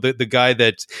 the guy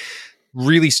that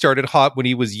really started hot when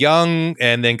he was young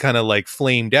and then kind of like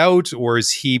flamed out? Or is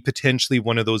he potentially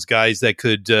one of those guys that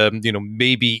could,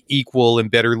 maybe equal and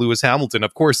better Lewis Hamilton?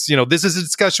 Of course, this is a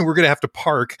discussion we're going to have to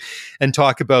park and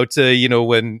talk about,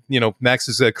 when,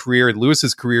 Max's career and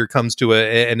Lewis's career comes to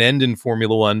an end in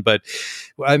Formula One. But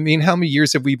I mean, how many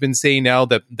years have we been saying now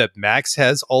that Max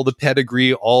has all the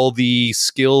pedigree, all the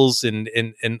skills and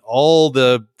all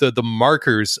the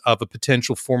markers of a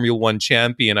potential Formula One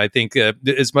champion? I think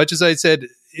as much as I said,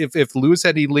 if Lewis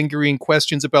had any lingering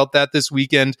questions about that this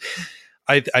weekend,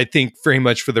 I think very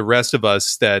much for the rest of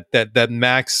us that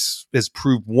Max has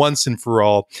proved once and for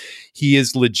all he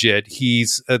is legit.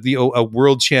 He's a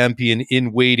world champion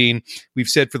in waiting. We've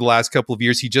said for the last couple of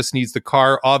years he just needs the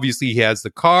car. Obviously, he has the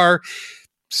car.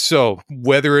 So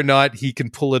whether or not he can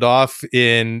pull it off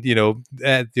in,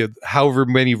 however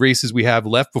many races we have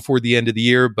left before the end of the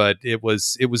year, but it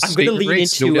was. I'm going to lean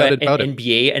into an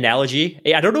NBA analogy.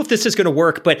 I don't know if this is going to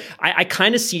work, but I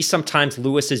kind of see sometimes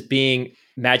Lewis as being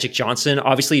Magic Johnson.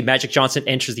 Obviously, Magic Johnson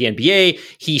enters the NBA.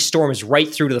 He storms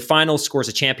right through to the finals, scores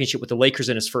a championship with the Lakers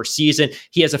in his first season.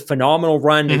 He has a phenomenal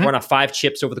run. They run off 5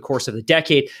 chips over the course of the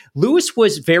decade. Lewis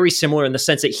was very similar in the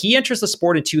sense that he enters the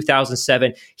sport in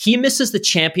 2007. He misses the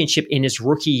championship in his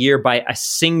rookie year by a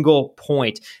single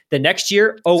point. The next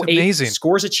year, 2008,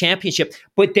 scores a championship.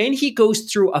 But then he goes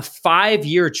through a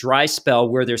 5-year dry spell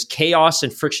where there's chaos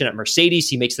and friction at Mercedes.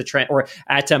 He makes at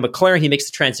McLaren, he makes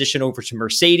the transition over to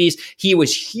Mercedes. He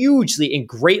was hugely and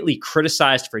greatly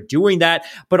criticized for doing that.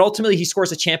 But ultimately, he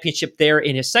scores a championship there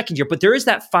in his second year. But there is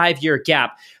that 5-year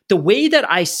gap. The way that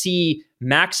I see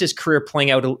Max's career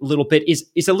playing out a little bit is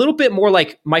a little bit more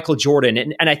like Michael Jordan.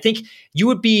 And I think you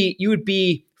would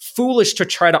be foolish to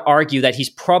try to argue that he's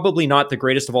probably not the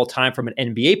greatest of all time from an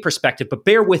NBA perspective, but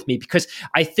bear with me because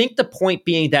I think the point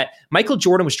being that Michael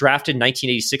Jordan was drafted in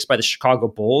 1986 by the Chicago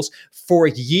Bulls. For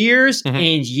years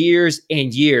and years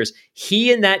and years,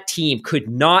 he and that team could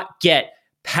not get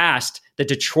past the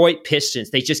Detroit Pistons.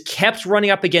 They just kept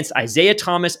running up against Isaiah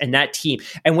Thomas and that team.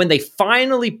 And when they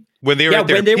finally When they were at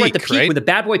the peak, right? When the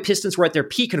bad boy Pistons were at their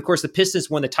peak. And of course, the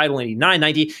Pistons won the title in 89,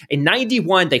 90. In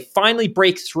 91, they finally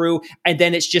break through. And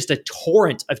then it's just a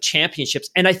torrent of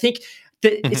championships. And I think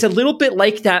that it's a little bit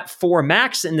like that for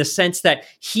Max in the sense that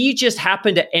he just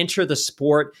happened to enter the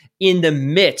sport in the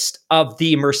midst of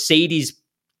the Mercedes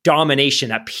domination,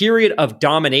 that period of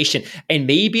domination. And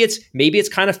maybe it's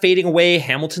kind of fading away.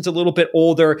 Hamilton's a little bit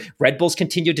older. Red Bull's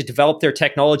continued to develop their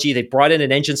technology. They brought in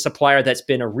an engine supplier that's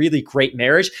been a really great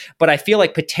marriage. But I feel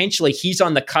like potentially he's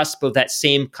on the cusp of that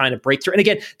same kind of breakthrough. And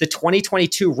again, the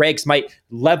 2022 regs might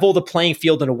level the playing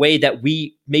field in a way that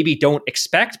we maybe don't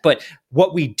expect. But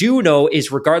what we do know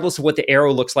is regardless of what the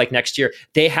aero looks like next year,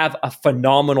 they have a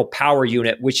phenomenal power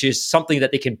unit, which is something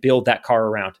that they can build that car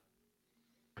around.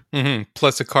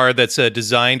 Plus a car that's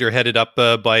designed or headed up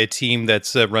by a team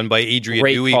that's run by Adrian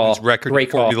Newey, who's record in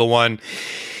Formula One.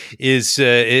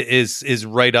 is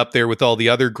right up there with all the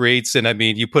other greats. And I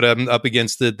mean, you put him up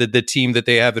against the team that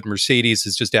they have at Mercedes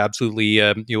is just absolutely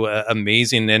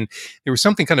amazing. And there was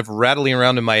something kind of rattling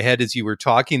around in my head as you were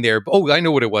talking there. Oh, I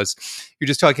know what it was. You're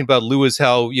just talking about Lewis,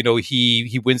 how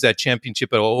he wins that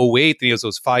championship at 08, and he has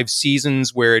those 5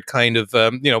 seasons where it kind of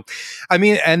I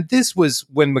mean, and this was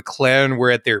when McLaren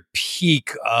were at their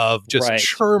peak of just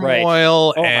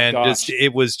turmoil, and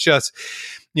it was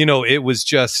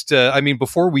just. I mean,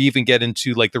 before we even get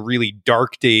into like the really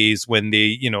dark days when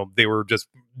they were just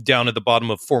down at the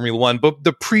bottom of Formula One, but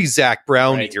the pre-Zach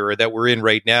Brown era that we're in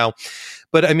right now.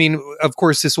 But I mean, of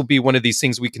course, this will be one of these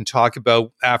things we can talk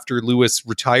about after Lewis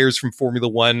retires from Formula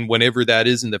One, whenever that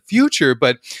is in the future.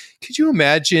 But could you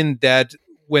imagine that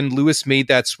when Lewis made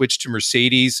that switch to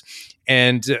Mercedes?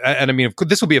 And I mean,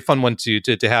 this will be a fun one to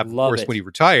have, of course, when he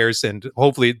retires, and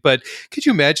hopefully. But could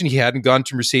you imagine he hadn't gone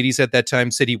to Mercedes at that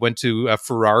time? Said he went to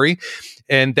Ferrari,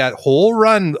 and that whole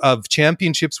run of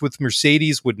championships with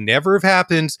Mercedes would never have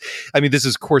happened. I mean, this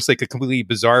is, of course, like a completely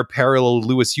bizarre parallel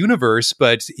Lewis universe,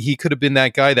 but he could have been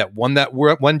that guy that won that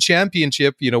one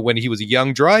championship, when he was a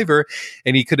young driver,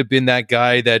 and he could have been that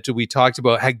guy that we talked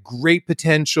about had great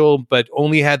potential, but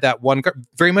only had that one car.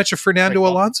 Very much a Fernando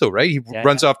Alonso, right? He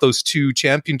runs off those 2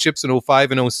 championships in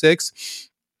 05 and 06.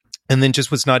 And then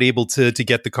just was not able to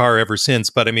get the car ever since.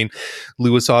 But I mean,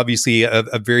 Lewis, obviously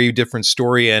a very different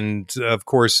story. And of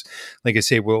course, like I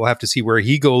say, we'll have to see where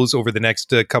he goes over the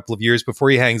next couple of years before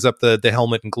he hangs up the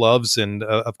helmet and gloves. And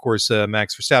of course,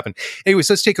 Max Verstappen. Anyways,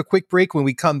 let's take a quick break. When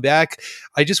we come back,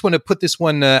 I just want to put this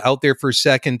one out there for a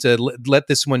second to let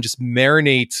this one just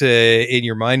marinate in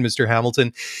your mind, Mr.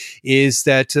 Hamilton, is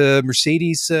that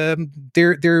Mercedes,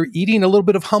 they're eating a little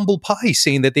bit of humble pie,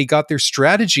 saying that they got their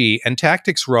strategy and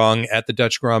tactics wrong at the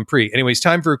Dutch Grand Prix. Anyways,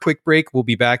 time for a quick break. We'll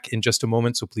be back in just a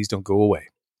moment, so please don't go away.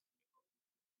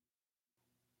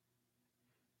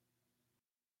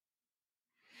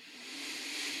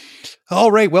 All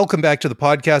right, welcome back to the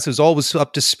podcast. As always,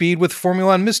 up to speed with Formula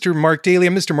One. Mr. Mark Daly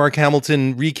and Mr. Mark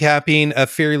Hamilton recapping a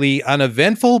fairly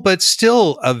uneventful, but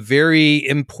still a very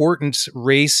important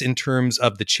race in terms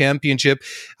of the championship.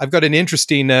 I've got an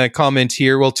interesting comment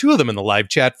here. Well, 2 of them in the live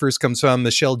chat. First comes from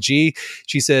Michelle G.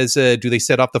 She says, do they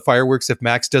set off the fireworks if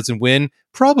Max doesn't win?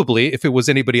 Probably, if it was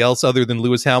anybody else other than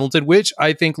Lewis Hamilton, which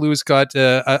I think Lewis got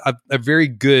a very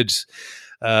good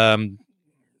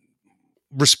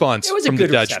response from the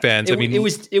Dutch fans. I mean, it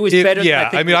was better. Yeah,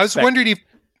 than I was wondering if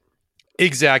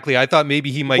exactly. I thought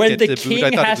maybe he might when get the the king boot.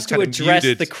 I thought has it was to kind address of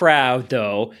muted. the crowd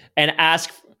though and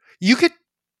ask. You could.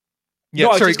 Yeah,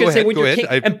 no, sorry. I was just going to say when go you're ahead.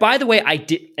 king. And by the way, I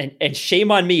did, and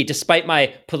shame on me, despite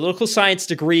my political science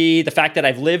degree, the fact that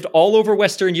I've lived all over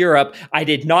Western Europe, I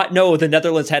did not know the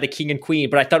Netherlands had a king and queen.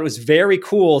 But I thought it was very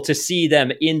cool to see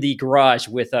them in the garage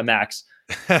with Max.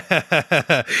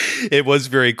 It was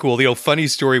very cool. Funny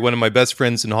story. One of my best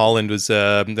friends in Holland was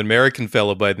an American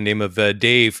fellow by the name of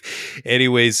Dave.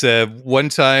 Anyways, one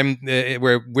time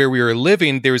where we were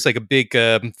living, there was like a big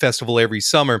festival every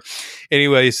summer.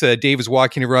 Anyways, Dave was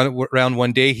walking around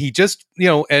one day. He just,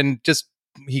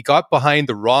 he got behind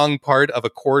the wrong part of a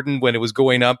cordon when it was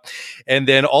going up. And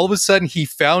then all of a sudden he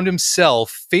found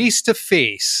himself face to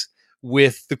face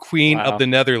with the Queen of the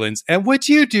Netherlands. And what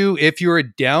do you do if you're a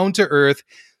down-to-earth,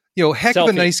 heck of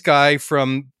a nice guy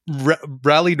from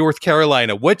Raleigh, North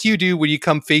Carolina? What do you do when you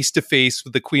come face-to-face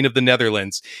with the Queen of the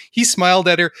Netherlands? He smiled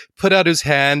at her, put out his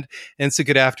hand, and said,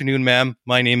 "Good afternoon, ma'am.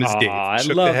 My name is Dave." I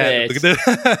love it. Look at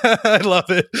that. I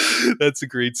love it. That's a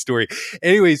great story.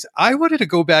 Anyways, I wanted to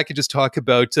go back and just talk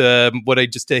about what I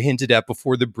just hinted at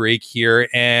before the break here.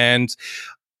 And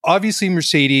obviously,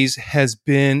 Mercedes has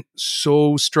been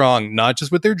so strong, not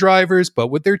just with their drivers, but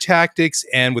with their tactics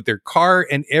and with their car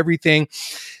and everything.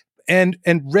 And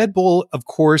Red Bull, of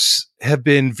course, have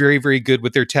been very, very good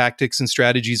with their tactics and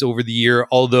strategies over the year,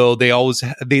 although they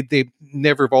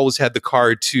never have always had the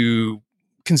car to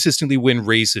consistently win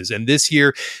races. And this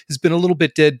year has been a little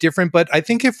bit different. But I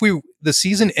think if the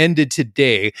season ended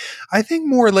today, I think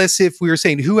more or less if we were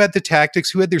saying who had the tactics,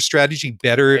 who had their strategy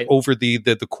better over the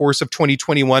course of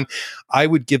 2021, I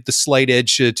would give the slight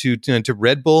edge to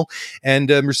Red Bull. And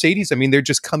Mercedes, I mean, they're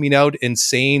just coming out and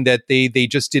saying that they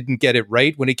just didn't get it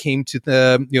right when it came to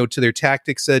to their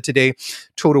tactics today.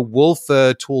 Toto Wolff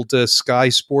told Sky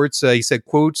Sports, he said,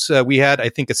 quotes, "We had, I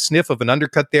think, a sniff of an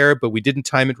undercut there, but we didn't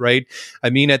time it right. I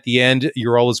mean, at the end,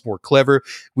 you're always more clever.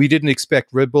 We didn't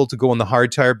expect Red Bull to go on the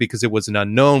hard tire because it was an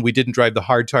unknown. We didn't drive the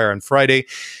hard tire on Friday,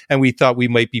 and we thought we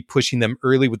might be pushing them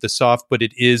early with the soft, but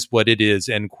it is what it is,"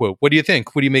 end quote. What do you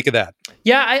think? What do you make of that?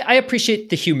 Yeah, I appreciate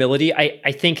the humility.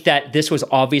 I think that this was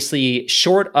obviously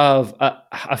short of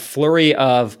a flurry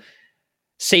of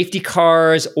safety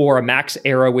cars or a Max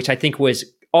era, which I think was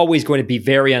always going to be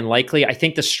very unlikely. I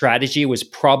think the strategy was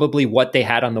probably what they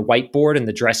had on the whiteboard in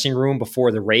the dressing room before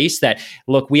the race, that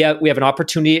look, we have an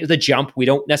opportunity at the jump. We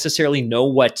don't necessarily know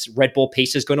what Red Bull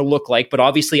pace is going to look like, but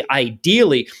obviously,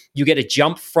 ideally, you get a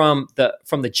jump from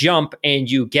the jump and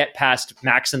you get past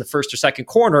Max in the first or second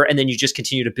corner, and then you just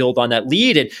continue to build on that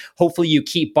lead. And hopefully you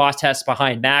keep Bottas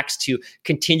behind Max to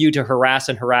continue to harass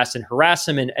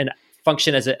him and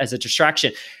function as a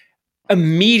distraction.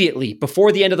 Immediately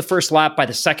before the end of the first lap, by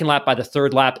the second lap, by the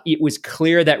third lap, it was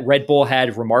clear that Red Bull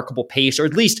had remarkable pace, or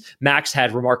at least Max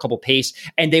had remarkable pace,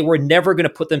 and they were never going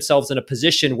to put themselves in a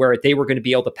position where they were going to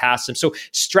be able to pass them. So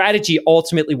strategy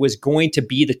ultimately was going to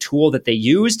be the tool that they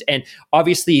used, and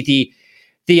obviously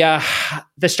the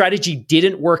strategy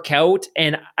didn't work out.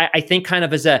 And I think kind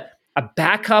of as a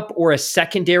backup or a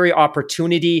secondary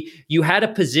opportunity, you had a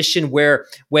position where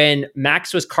when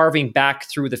Max was carving back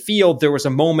through the field, there was a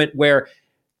moment where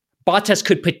Bottas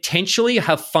could potentially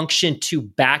have functioned to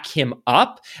back him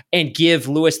up and give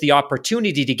Lewis the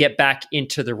opportunity to get back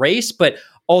into the race. But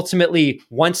ultimately,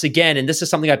 once again, and this is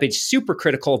something I've been super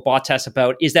critical of Bottas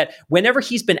about, is that whenever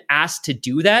he's been asked to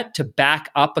do that, to back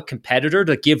up a competitor,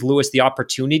 to give Lewis the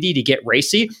opportunity to get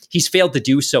racy, he's failed to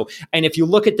do so. And if you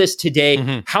look at this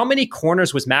today, how many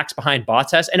corners was Max behind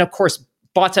Bottas? And of course,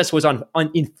 Bottas was on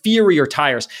inferior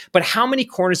tires, but how many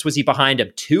corners was he behind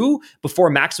him? 2 before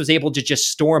Max was able to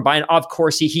just storm by. And of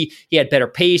course, he had better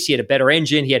pace, he had a better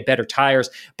engine, he had better tires.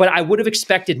 But I would have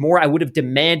expected more. I would have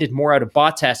demanded more out of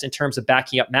Bottas in terms of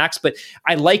backing up Max. But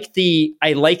I like the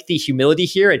humility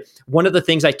here. And one of the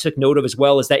things I took note of as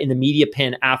well is that in the media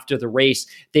pen after the race,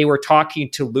 they were talking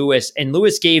to Lewis, and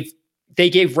Lewis gave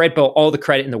Red Bull all the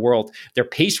credit in the world. Their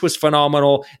pace was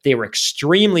phenomenal. They were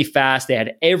extremely fast. They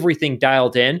had everything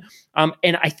dialed in.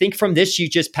 And I think from this, you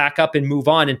just pack up and move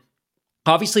on. And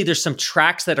obviously, there's some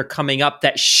tracks that are coming up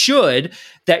that should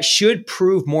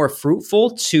prove more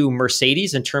fruitful to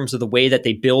Mercedes in terms of the way that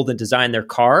they build and design their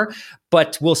car.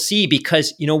 But we'll see,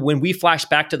 because, when we flash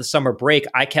back to the summer break,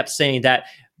 I kept saying that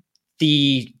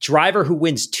the driver who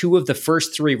wins 2 of the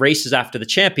first 3 races after the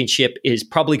championship is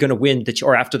probably going to win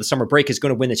or after the summer break is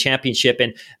going to win the championship.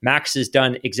 And Max has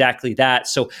done exactly that.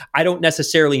 So I don't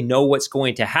necessarily know what's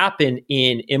going to happen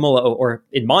in Imola or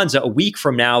in Monza a week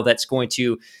from now that's going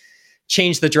to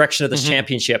change the direction of this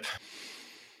championship.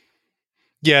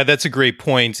 Yeah, that's a great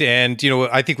point. And,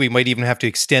 I think we might even have to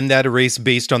extend that race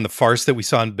based on the farce that we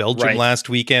saw in Belgium last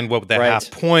weekend, what with the half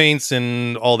points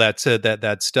and all that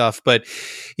stuff. But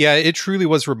yeah, it truly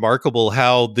was remarkable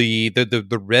how the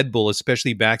Red Bull,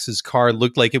 especially Max's car,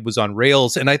 looked like it was on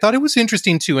rails. And I thought it was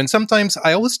interesting too. And sometimes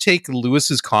I always take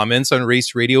Lewis's comments on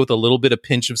race radio with a little bit of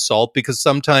pinch of salt, because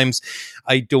sometimes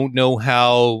I don't know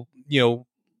how,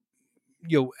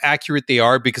 accurate they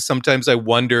are, because sometimes I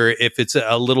wonder if it's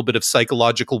a little bit of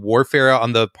psychological warfare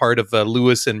on the part of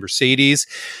Lewis and Mercedes,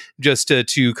 just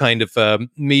to kind of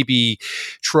maybe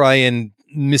try and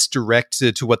misdirect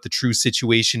to what the true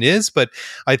situation is. But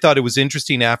I thought it was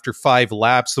interesting after 5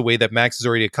 laps, the way that Max is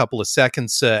already a couple of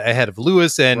seconds ahead of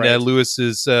Lewis, and Lewis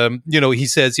is, he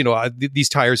says, these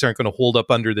tires aren't going to hold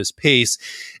up under this pace.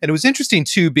 And it was interesting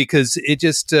too, because it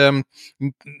just,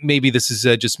 maybe this is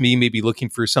just me maybe looking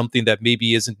for something that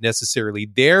maybe isn't necessarily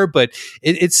there, but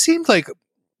it seemed like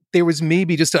there was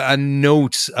maybe just a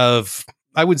note of,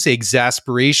 I wouldn't say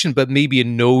exasperation, but maybe a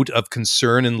note of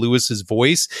concern in Lewis's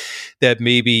voice that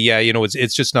maybe,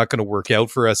 it's just not going to work out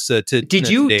for us. Did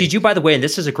you, by the way, and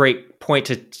this is a great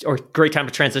point great time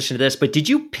to transition to this, but did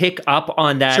you pick up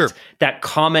on that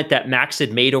comment that Max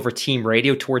had made over team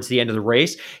radio towards the end of the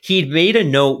race? He'd made a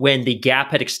note when the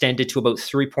gap had extended to about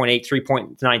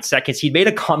 3.9 seconds. He'd made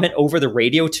a comment over the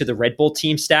radio to the Red Bull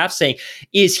team staff saying,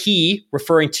 is he,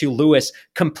 referring to Lewis,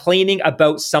 complaining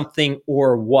about something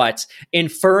or what?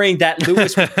 Inferring that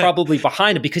Lewis was probably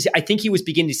behind him, because I think he was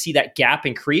beginning to see that gap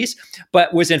increase,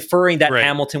 but was inferring that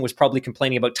Hamilton was probably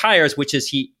complaining about tires, which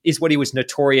is what he was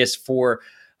notorious for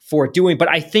doing. But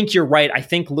I think you're right. I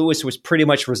think Lewis was pretty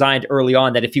much resigned early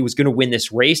on that if he was going to win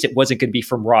this race, it wasn't going to be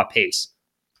from raw pace.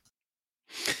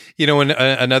 And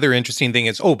another interesting thing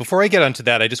is, before I get onto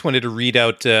that, I just wanted to read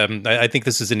out, I think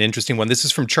this is an interesting one. This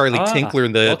is from Charlie Tinkler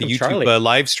in the YouTube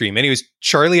live stream. Anyways,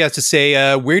 Charlie has to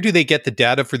say, where do they get the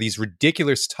data for these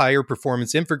ridiculous tire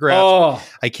performance infographics? Oh.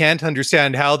 I can't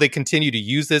understand how they continue to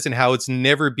use this and how it's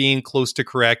never being close to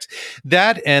correct.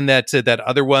 That and that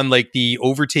other one, like the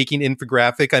overtaking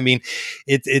infographic. I mean,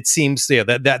 it seems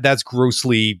that's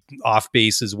grossly off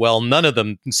base as well. None of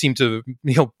them seem to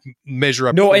measure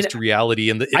up close to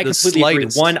reality. And I completely agree.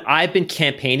 One, I've been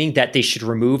campaigning that they should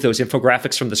remove those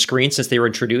infographics from the screen since they were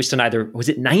introduced in either, was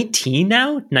it 19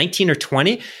 or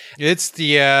 20?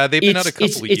 They've been out a couple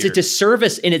of years. It's a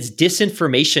disservice and it's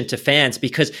disinformation to fans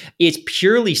because it's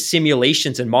purely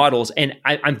simulations and models. And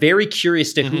I'm very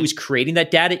curious to who's creating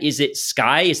that data. Is it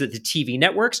Sky? Is it the TV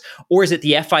networks? Or is it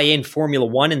the FIA and Formula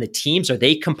One and the teams? Are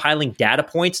they compiling data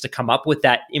points to come up with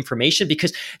that information?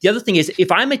 Because the other thing is,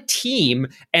 if I'm a team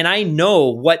and I know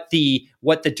what the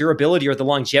durability or the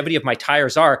longevity of my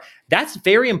tires are, that's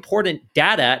very important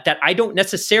data that I don't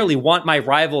necessarily want my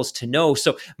rivals to know.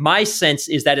 So my sense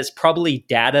is that it's probably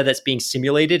data that's being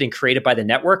simulated and created by the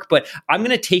network, but I'm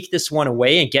going to take this one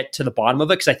away and get to the bottom of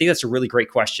it because I think that's a really great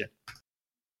question.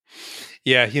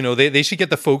 Yeah, they should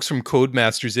get the folks from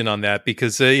Codemasters in on that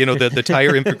because, the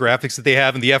tire infographics that they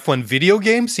have in the F1 video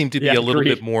game seem to be a little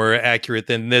bit more accurate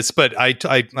than this. But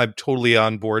I'm totally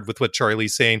on board with what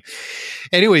Charlie's saying.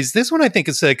 Anyways, this one I think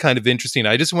is kind of interesting.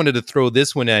 I just wanted to throw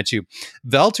this one at you.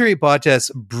 Valtteri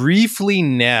Bottas briefly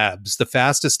nabs the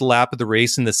fastest lap of the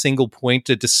race in the single point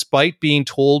despite being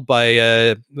told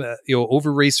by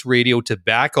over race radio to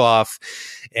back off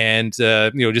and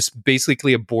just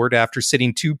basically abort after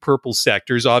sitting 2 purple sectors.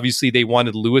 Obviously, they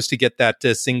wanted Lewis to get that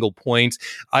single point.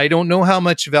 I don't know how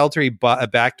much Valtteri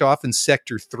backed off in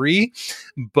sector 3,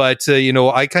 but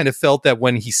I kind of felt that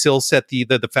when he still set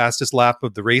the fastest lap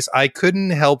of the race, I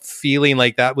couldn't help feeling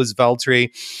like that was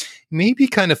Valtteri maybe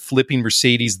kind of flipping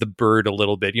Mercedes the bird a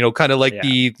little bit, kind of like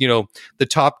the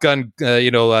Top Gun,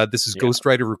 this is Ghost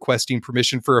Rider requesting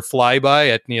permission for a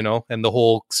flyby at, and the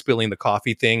whole spilling the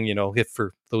coffee thing, if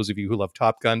for those of you who love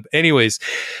Top Gun. But anyways,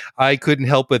 I couldn't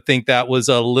help but think that was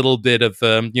a little bit of,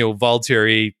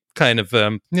 Valtteri kind of,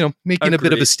 making a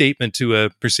bit of a statement to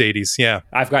Mercedes. Yeah.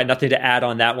 I've got nothing to add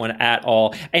on that one at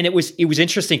all. And it was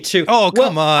interesting too. Oh,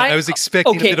 come on. I was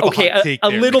expecting a bit of a hot take there.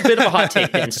 A little bit of a hot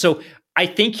take then. So I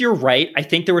think you're right. I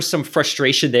think there was some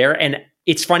frustration there. And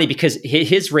it's funny because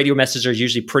his radio messages are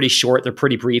usually pretty short. They're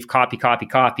pretty brief, copy.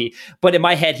 But in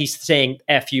my head, he's saying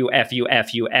F you, F you,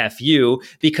 F you, F you,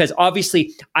 because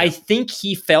obviously I think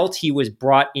he felt he was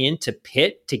brought in to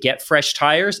pit to get fresh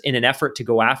tires in an effort to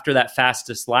go after that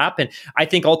fastest lap. And I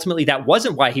think ultimately that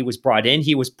wasn't why he was brought in.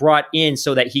 He was brought in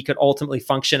so that he could ultimately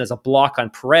function as a block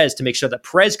on Perez to make sure that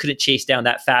Perez couldn't chase down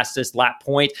that fastest lap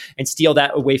point and steal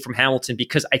that away from Hamilton,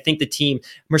 because I think the team,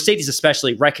 Mercedes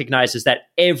especially, recognizes that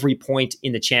every point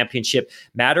in the championship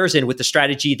matters. And with the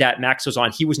strategy that Max was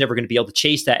on, he was never going to be able to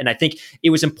chase that. And I think it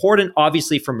was important,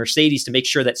 obviously, for Mercedes to make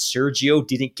sure that Sergio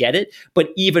didn't get it. But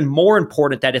even more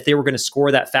important, that if they were going to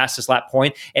score that fastest lap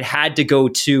point, it had to go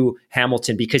to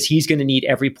Hamilton, because he's going to need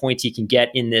every point he can get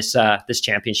in this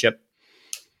championship.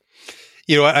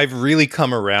 I've really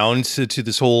come around to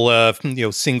this whole,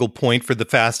 single point for the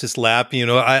fastest lap.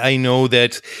 I know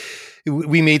that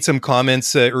we made some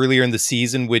comments earlier in the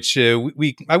season, which I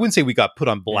wouldn't say we got put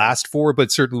on blast for,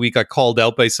 but certainly we got called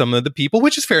out by some of the people,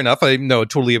 which is fair enough. I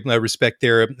totally respect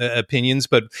their opinions,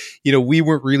 but we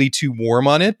weren't really too warm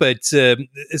on it. But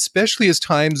especially as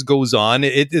times goes on,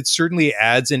 it certainly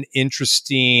adds an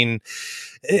interesting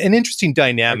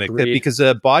dynamic. Agreed. Because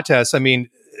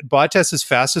Bottas's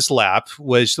fastest lap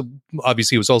was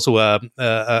also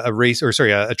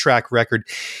a track record.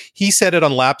 He set it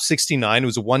on lap 69. It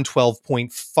was a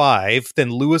 112.5. Then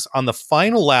Lewis on the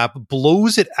final lap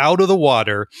blows it out of the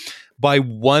water by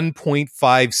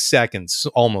 1.5 seconds,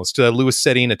 almost. Lewis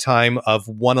setting a time of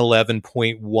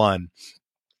 111.1.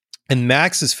 And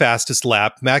Max's fastest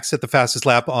lap, Max set the fastest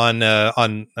lap on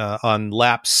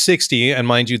lap 60, and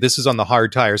mind you, this is on the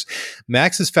hard tires.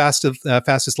 Max's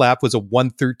fastest lap was a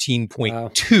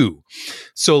 113.2. Wow.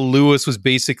 So Lewis was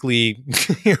basically,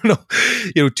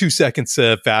 2 seconds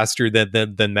faster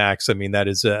than Max. I mean, that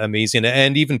is amazing.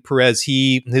 And even Perez,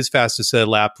 his fastest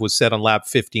lap was set on lap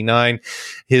 59.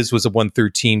 His was a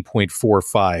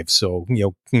 113.45. So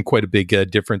quite a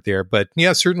big difference there. But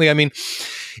yeah, certainly. I mean,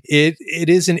 it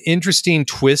is an interesting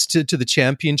twist to the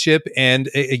championship, and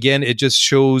again, it just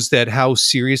shows that how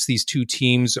serious these two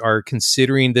teams are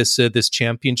considering this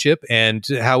championship, and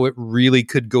how it really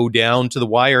could go down to the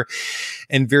wire.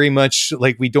 And very much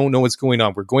like, we don't know what's going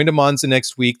on. We're going to Monza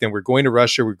next week, then we're going to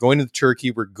Russia, we're going to Turkey,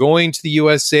 we're going to the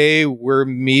USA, we're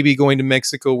maybe going to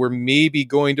Mexico, we're maybe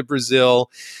going to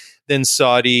Brazil. then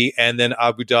Saudi, and then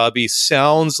Abu Dhabi.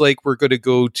 Sounds like we're going to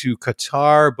go to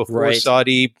Qatar before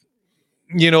Saudi.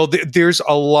 There's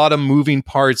a lot of moving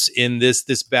parts in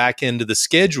this back end of the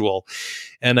schedule.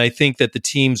 And I think that the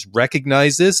teams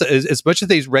recognize this as much as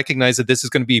they recognize that this is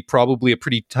going to be probably a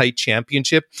pretty tight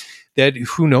championship, that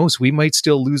who knows, we might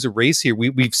still lose a race here.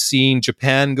 We've seen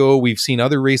Japan go, we've seen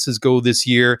other races go this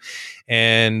year.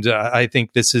 And I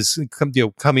think this is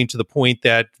coming to the point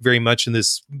that very much in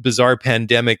this bizarre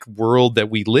pandemic world that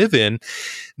we live in,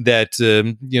 that,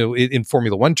 in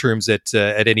Formula One terms, at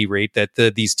any rate,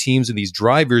 that these teams and these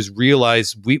drivers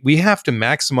realize we have to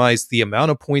maximize the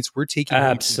amount of points we're taking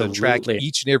to the track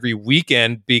each and every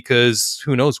weekend, because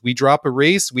who knows, we drop a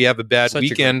race, we have a bad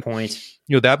weekend. A good point.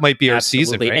 That might be our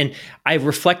season, right? And I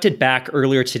reflected back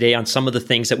earlier today on some of the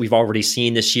things that we've already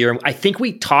seen this year. I think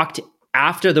we talked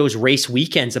after those race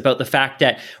weekends about the fact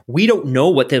that we don't know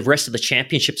what the rest of the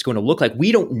championship is going to look like.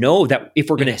 We don't know that if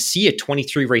we're going to see a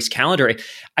 23 race calendar.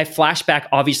 I flash back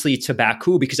obviously to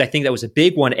Baku because I think that was a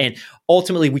big one. And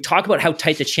ultimately we talk about how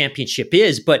tight the championship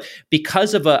is, but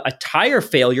because of a tire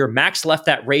failure, Max left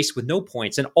that race with no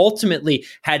points. And ultimately,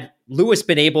 had Lewis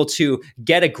been able to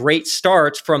get a great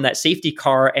start from that safety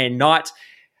car and not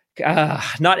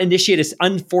initiate this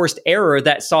unforced error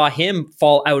that saw him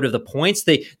fall out of the points,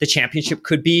 the championship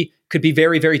could be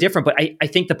very, very different. But I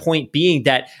think the point being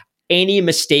that any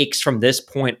mistakes from this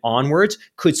point onwards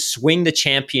could swing the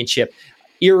championship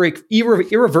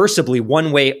irreversibly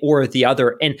one way or the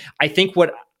other. And I think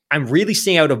what I'm really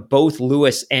seeing out of both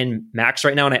Lewis and Max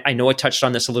right now, and I know I touched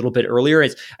on this a little bit earlier,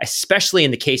 is especially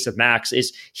in the case of Max,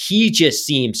 is he just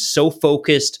seems so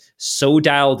focused, so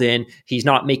dialed in. He's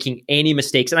not making any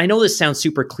mistakes. And I know this sounds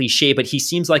super cliche, but he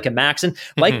seems like a Max. And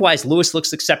likewise, Lewis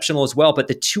looks exceptional as well. But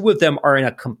the two of them are in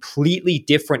a completely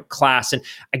different class. And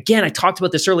again, I talked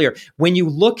about this earlier. When you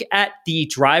look at the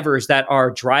drivers that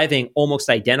are driving almost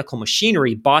identical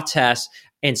machinery, Bottas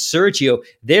and Sergio,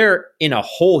 they're in a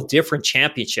whole different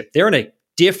championship. They're in a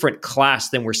different class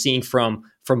than we're seeing from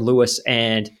Lewis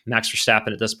and Max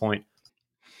Verstappen at this point.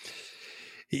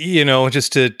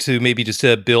 Just to maybe just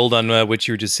to build on what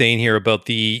you were just saying here about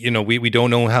the, we don't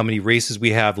know how many races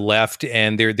we have left,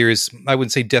 and there's, I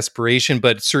wouldn't say desperation,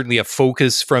 but certainly a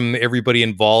focus from everybody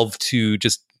involved to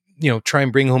just, try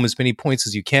and bring home as many points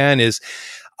as you can.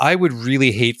 I would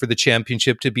really hate for the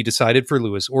championship to be decided for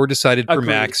Lewis or decided for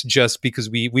Max just because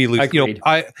we lose. Agreed.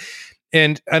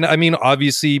 And I mean,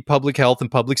 obviously, public health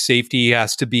and public safety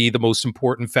has to be the most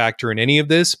important factor in any of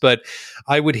this. But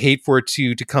I would hate for it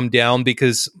to come down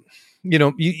because,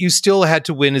 you still had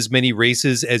to win as many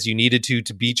races as you needed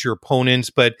to beat your opponent.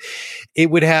 But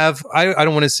it would have, I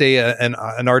don't want to say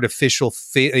an artificial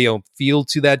feel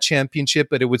to that championship,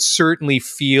 but it would certainly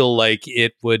feel like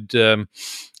it would.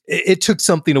 It took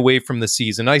something away from the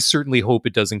season. I certainly hope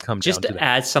it doesn't come down to that. Just to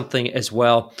add something as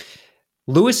well.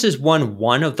 Lewis has won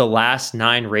one of the last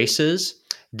 9 races.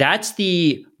 That's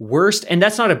the worst, and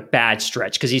that's not a bad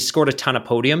stretch because he's scored a ton of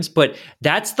podiums, but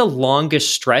that's the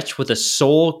longest stretch with a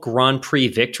sole Grand Prix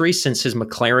victory since his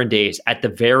McLaren days at the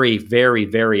very, very,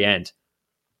 very end.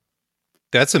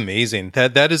 That's amazing.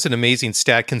 That is an amazing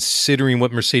stat considering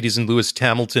what Mercedes and Lewis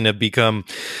Hamilton have become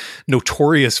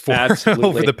notorious for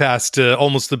over the past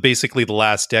basically the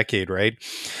last decade, right?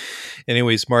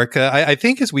 Anyways, Mark, I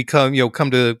think as we come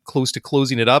to close to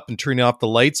closing it up and turning off the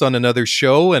lights on another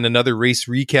show and another race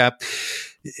recap,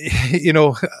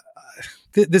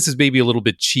 this is maybe a little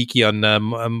bit cheeky on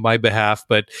my behalf,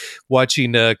 but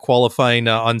watching qualifying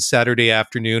on Saturday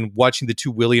afternoon, watching the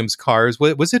two Williams cars,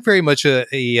 was it very much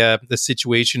a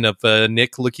situation of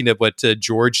Nick looking at what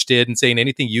George did and saying,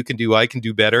 anything you can do, I can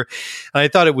do better? And I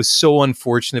thought it was so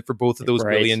unfortunate for both of those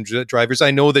Williams drivers.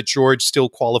 I know that George still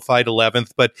qualified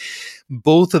 11th, but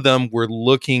both of them were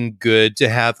looking good to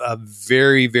have a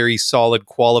very, very solid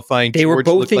qualifying. They George were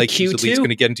both looked in like Q2. He was at least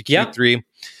going to get into Q3. Yeah.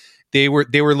 They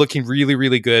were looking really,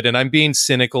 really good, and I'm being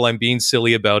cynical. I'm being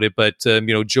silly about it, but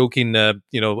joking,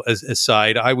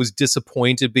 aside, I was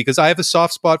disappointed because I have a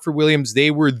soft spot for Williams.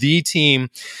 They were the team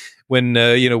when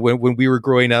we were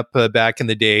growing up back in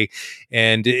the day,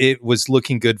 and it was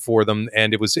looking good for them,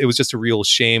 and it was just a real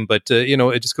shame. But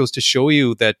it just goes to show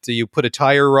you that you put a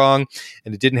tire wrong,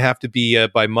 and it didn't have to be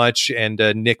by much. And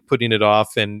Nick putting it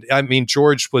off, and I mean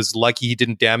George was lucky he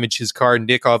didn't damage his car.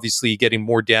 Nick obviously getting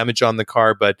more damage on the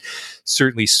car, but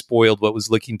certainly spoiled what was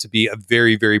looking to be a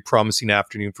very, very promising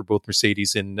afternoon for both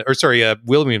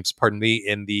Williams. Pardon me.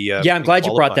 In the I'm glad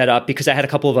you brought that up because I had a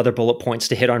couple of other bullet points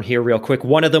to hit on here real quick.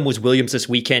 One of them was Williams this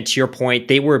weekend. To your point,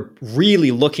 they were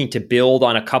really looking to build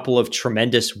on a couple of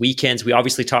tremendous weekends. We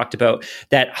obviously talked about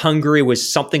that Hungary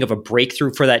was something of a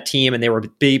breakthrough for that team, and they were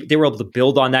able to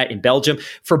build on that in Belgium.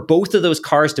 For both of those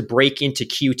cars to break into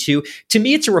Q2, to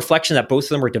me, it's a reflection that both of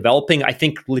them are developing. I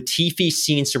think Latifi's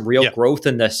seen some real growth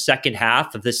in the second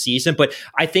half of this season, but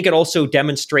I think it also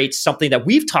demonstrates something that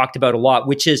we've talked about a lot,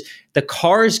 which is the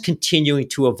cars continuing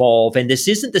to evolve. And this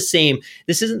isn't the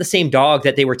same dog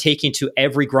that they were taking to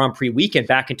every Grand Prix weekend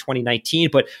back in 2019.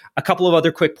 But a couple of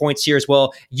other quick points here as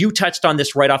well. You touched on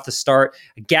this right off the start.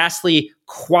 Gasly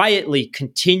quietly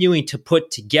continuing to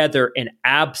put together an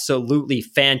absolutely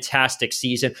fantastic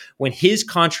season. When his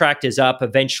contract is up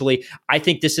eventually, I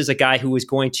think this is a guy who is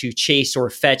going to chase or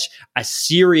fetch a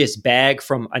serious bag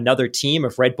from another team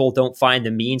if Red Bull don't find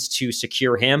the means to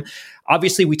secure him.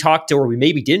 Obviously, we talked, or we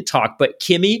maybe didn't talk, but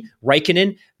Kimi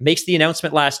Räikkönen makes the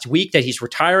announcement last week that he's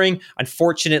retiring.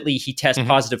 Unfortunately, he tests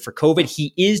positive for COVID.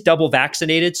 He is double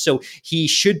vaccinated, so he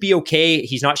should be okay.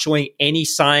 He's not showing any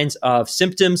signs of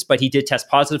symptoms, but he did test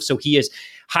positive. So he is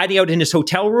hiding out in his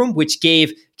hotel room, which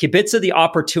gave Kubica the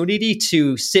opportunity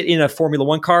to sit in a Formula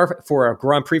One car for a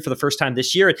Grand Prix for the first time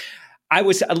this year. I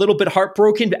was a little bit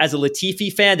heartbroken as a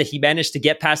Latifi fan that he managed to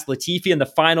get past Latifi in the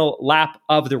final lap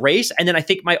of the race. And then I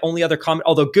think my only other comment,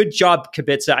 although good job,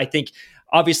 Kubica, I think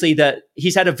obviously that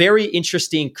he's had a very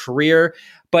interesting career.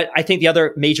 But I think the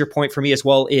other major point for me as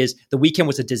well is the weekend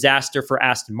was a disaster for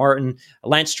Aston Martin.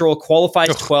 Lance Stroll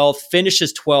qualifies 12th,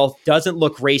 finishes 12th, doesn't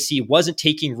look racy, wasn't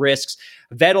taking risks.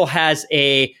 Vettel has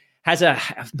a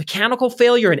mechanical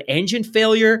failure, an engine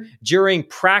failure during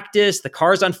practice. The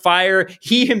car's on fire.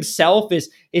 He himself is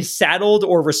saddled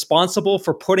or responsible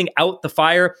for putting out the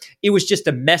fire. It was just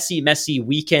a messy, messy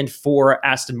weekend for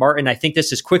Aston Martin. I think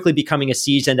this is quickly becoming a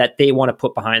season that they want to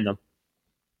put behind them.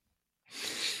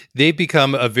 They've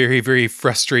become a very, very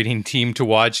frustrating team to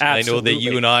watch. Absolutely. I know that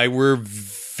you and I were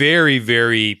very,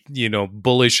 very,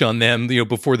 bullish on them,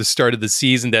 before the start of the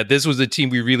season, that this was a team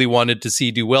we really wanted to see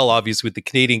do well, obviously with the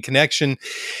Canadian connection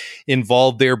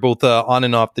involved there, both on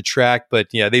and off the track. But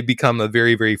yeah, they've become a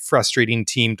very, very frustrating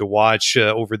team to watch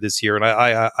over this year. And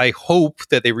I hope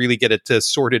that they really get it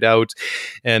sorted out.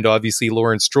 And obviously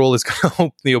Lawrence Stroll is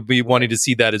going to be wanting to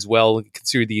see that as well,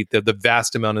 consider the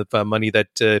vast amount of money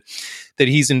that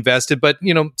he's invested. But,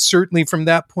 certainly from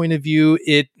that point of view,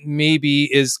 it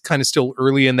maybe is kind of still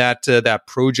early in that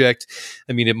project.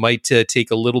 I mean, it might take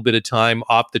a little bit of time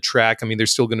off the track. I mean, they're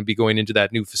still going to be going into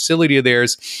that new facility of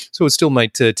theirs. So it still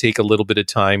might take a little bit of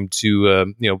time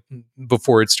to,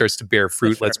 before it starts to bear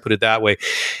fruit. Let's put it that way.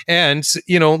 And,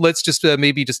 let's just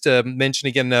maybe mention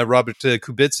again, Robert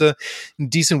Kubica,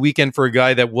 decent weekend for a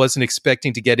guy that wasn't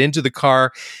expecting to get into the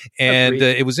car. And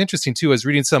it was interesting too. I was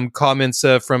reading some comments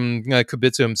from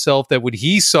Kubica himself that when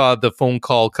he saw the phone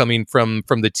call coming from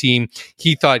the team,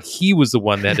 he thought he was the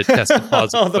one that had tested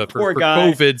positive for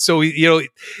COVID. So,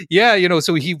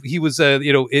 so he was,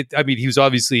 he was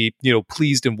obviously,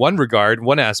 pleased in one regard,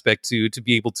 one aspect to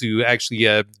be able to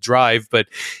actually drive, but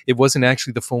it wasn't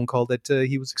actually the phone call that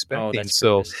he was expecting.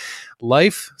 So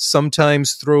life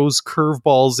sometimes throws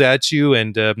curveballs at you,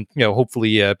 and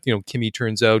hopefully Kimi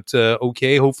turns out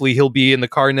okay. Hopefully he'll be in the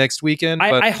car next weekend.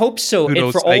 I hope so.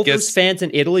 And for all those fans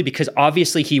in Italy, because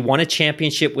obviously he won a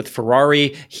championship with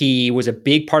Ferrari. He was a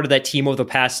big part of that team over the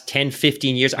past 10,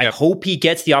 15 years. Yep. I hope he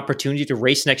gets the opportunity to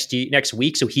race next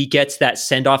week, so he gets that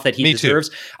send-off that he deserves.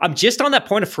 I'm just on that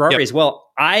point of Ferrari as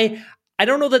well. I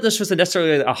don't know that this was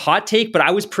necessarily a hot take, but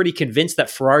I was pretty convinced that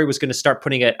Ferrari was going to start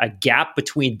putting a gap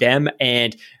between them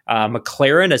and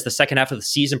McLaren as the second half of the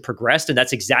season progressed. And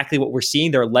that's exactly what we're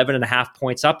seeing. They're 11.5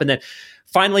 points up. And then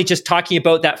finally, just talking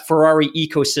about that Ferrari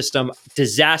ecosystem,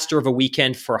 disaster of a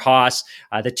weekend for Haas.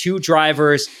 The two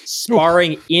drivers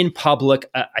sparring in public,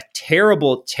 a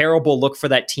terrible, terrible look for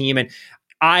that team. And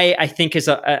I think as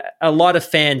a lot of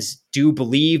fans do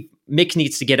believe, Mick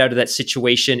needs to get out of that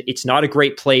situation. It's not a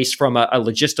great place from a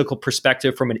logistical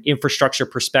perspective, from an infrastructure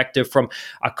perspective, from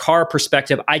a car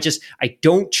perspective. I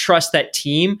don't trust that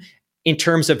team in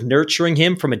terms of nurturing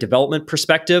him from a development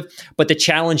perspective. But the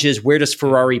challenge is, where does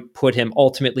Ferrari put him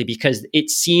ultimately? Because it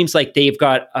seems like they've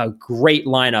got a great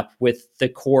lineup with the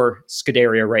core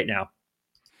Scuderia right now.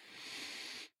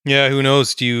 Yeah, who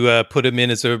knows? Do you put him in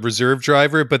as a reserve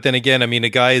driver? But then again, I mean, a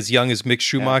guy as young as Mick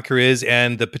Schumacher is,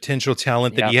 and the potential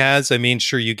talent that he has, I mean,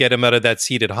 sure, you get him out of that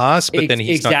seat at Haas, but then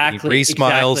he's not getting race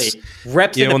miles.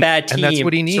 Reps in a bad team, and that's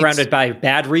what he needs. Surrounded by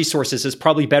bad resources, is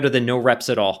probably better than no reps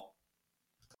at all.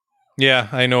 Yeah,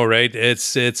 I know, right?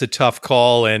 It's a tough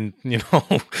call, and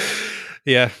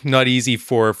Yeah, not easy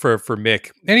for Mick.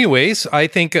 Anyways, I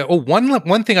think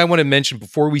one thing I want to mention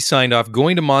before we sign off: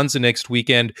 going to Monza next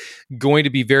weekend, going to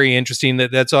be very interesting.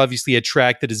 That's obviously a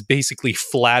track that is basically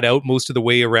flat out most of the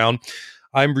way around.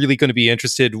 I'm really going to be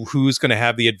interested who's going to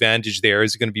have the advantage there.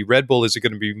 Is it going to be Red Bull? Is it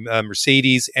going to be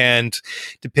Mercedes? And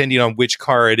depending on which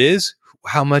car it is,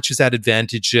 how much is that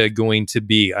advantage going to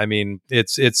be? I mean,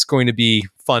 it's going to be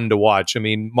fun to watch. I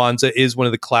mean, Monza is one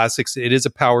of the classics. It is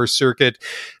a power circuit.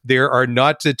 There are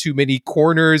not too many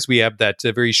corners. We have that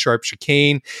very sharp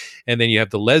chicane, and then you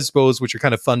have the Lesbos, which are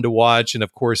kind of fun to watch. And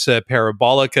of course,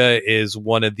 Parabolica is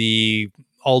one of the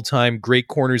all-time great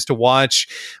corners to watch.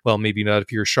 Well, maybe not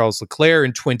if you're Charles Leclerc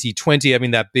in 2020. I mean,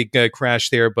 that big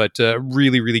crash there, but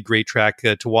really, really great track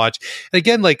to watch. And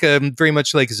again, like very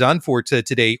much like Zandvoort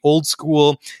today, old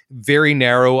school, very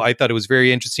narrow. I thought it was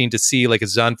very interesting to see like a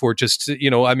Zandvoort just,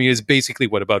 I mean, it's basically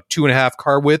about 2.5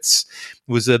 car widths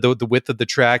was the width of the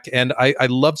track. And I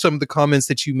love some of the comments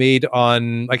that you made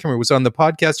on, I can't remember, was it on the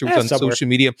podcast or was it on social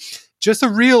media? Just a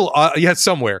real,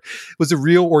 somewhere. It was a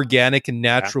real organic and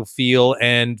natural feel,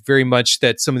 and very much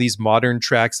that some of these modern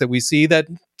tracks that we see, that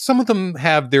some of them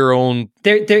have their own,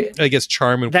 I guess,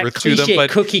 charm and worth to them,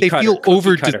 but they feel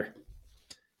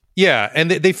yeah,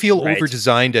 and they feel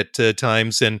over-designed at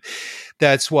times, and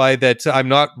that's why that I'm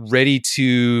not ready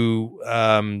to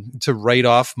write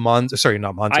off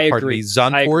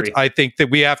Zandvoort. I think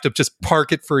that we have to just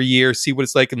park it for a year, see what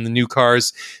it's like in the new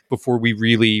cars before we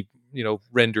really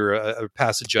render a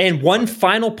passage. And one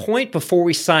final point before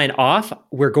we sign off,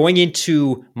 we're going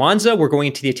into Monza, we're going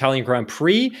into the Italian Grand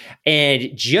Prix,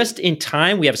 and just in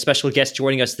time, we have a special guest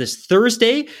joining us this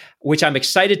Thursday, which I'm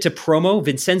excited to promo.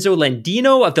 Vincenzo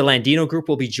Landino of the Landino Group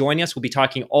will be joining us. We'll be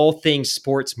talking all things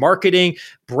sports marketing,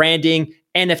 branding,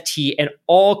 NFT, and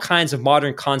all kinds of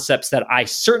modern concepts that I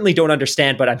certainly don't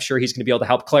understand, but I'm sure he's going to be able to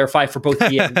help clarify for both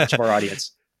me and each of our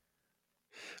audience.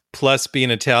 Plus,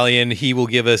 being Italian, he will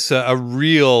give us a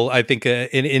real, I think, an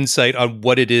insight on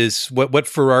what it is, what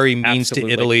Ferrari means to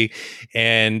Italy,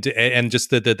 and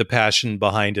just the passion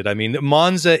behind it. I mean,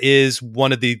 Monza is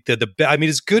one of the I mean,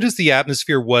 as good as the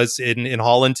atmosphere was in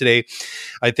Holland today,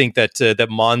 I think that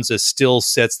Monza still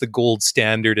sets the gold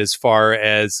standard as far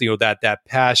as that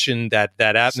passion, that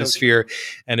atmosphere,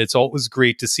 and it's always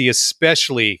great to see,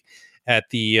 especially at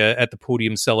the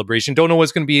podium celebration. Don't know what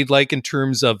it's going to be like in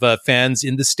terms of fans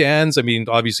in the stands. I mean,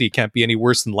 obviously it can't be any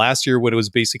worse than last year when it was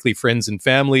basically friends and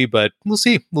family, but we'll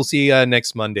see. We'll see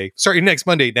next Sunday,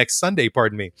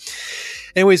 pardon me.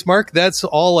 Anyways, Mark, that's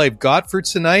all I've got for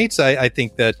tonight. I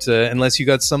think that unless you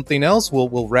got something else,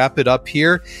 we'll wrap it up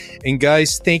here. And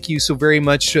guys, thank you so very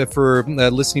much for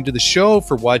listening to the show,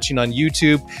 for watching on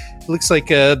YouTube. It looks like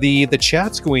the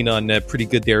chat's going on pretty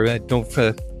good there.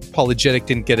 Apologetic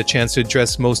didn't get a chance to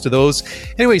address most of those.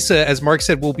 Anyways, as Mark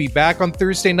said, we'll be back on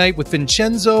Thursday night with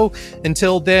Vincenzo.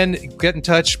 Until then, get in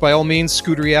touch by all means.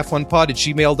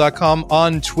 ScuderiaF1pod@gmail.com,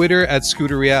 on Twitter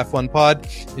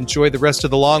 @ScuderiaF1pod. Enjoy the rest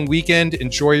of the long weekend.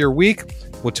 Enjoy your week.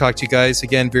 We'll talk to you guys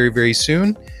again very, very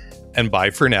soon. And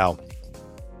bye for now.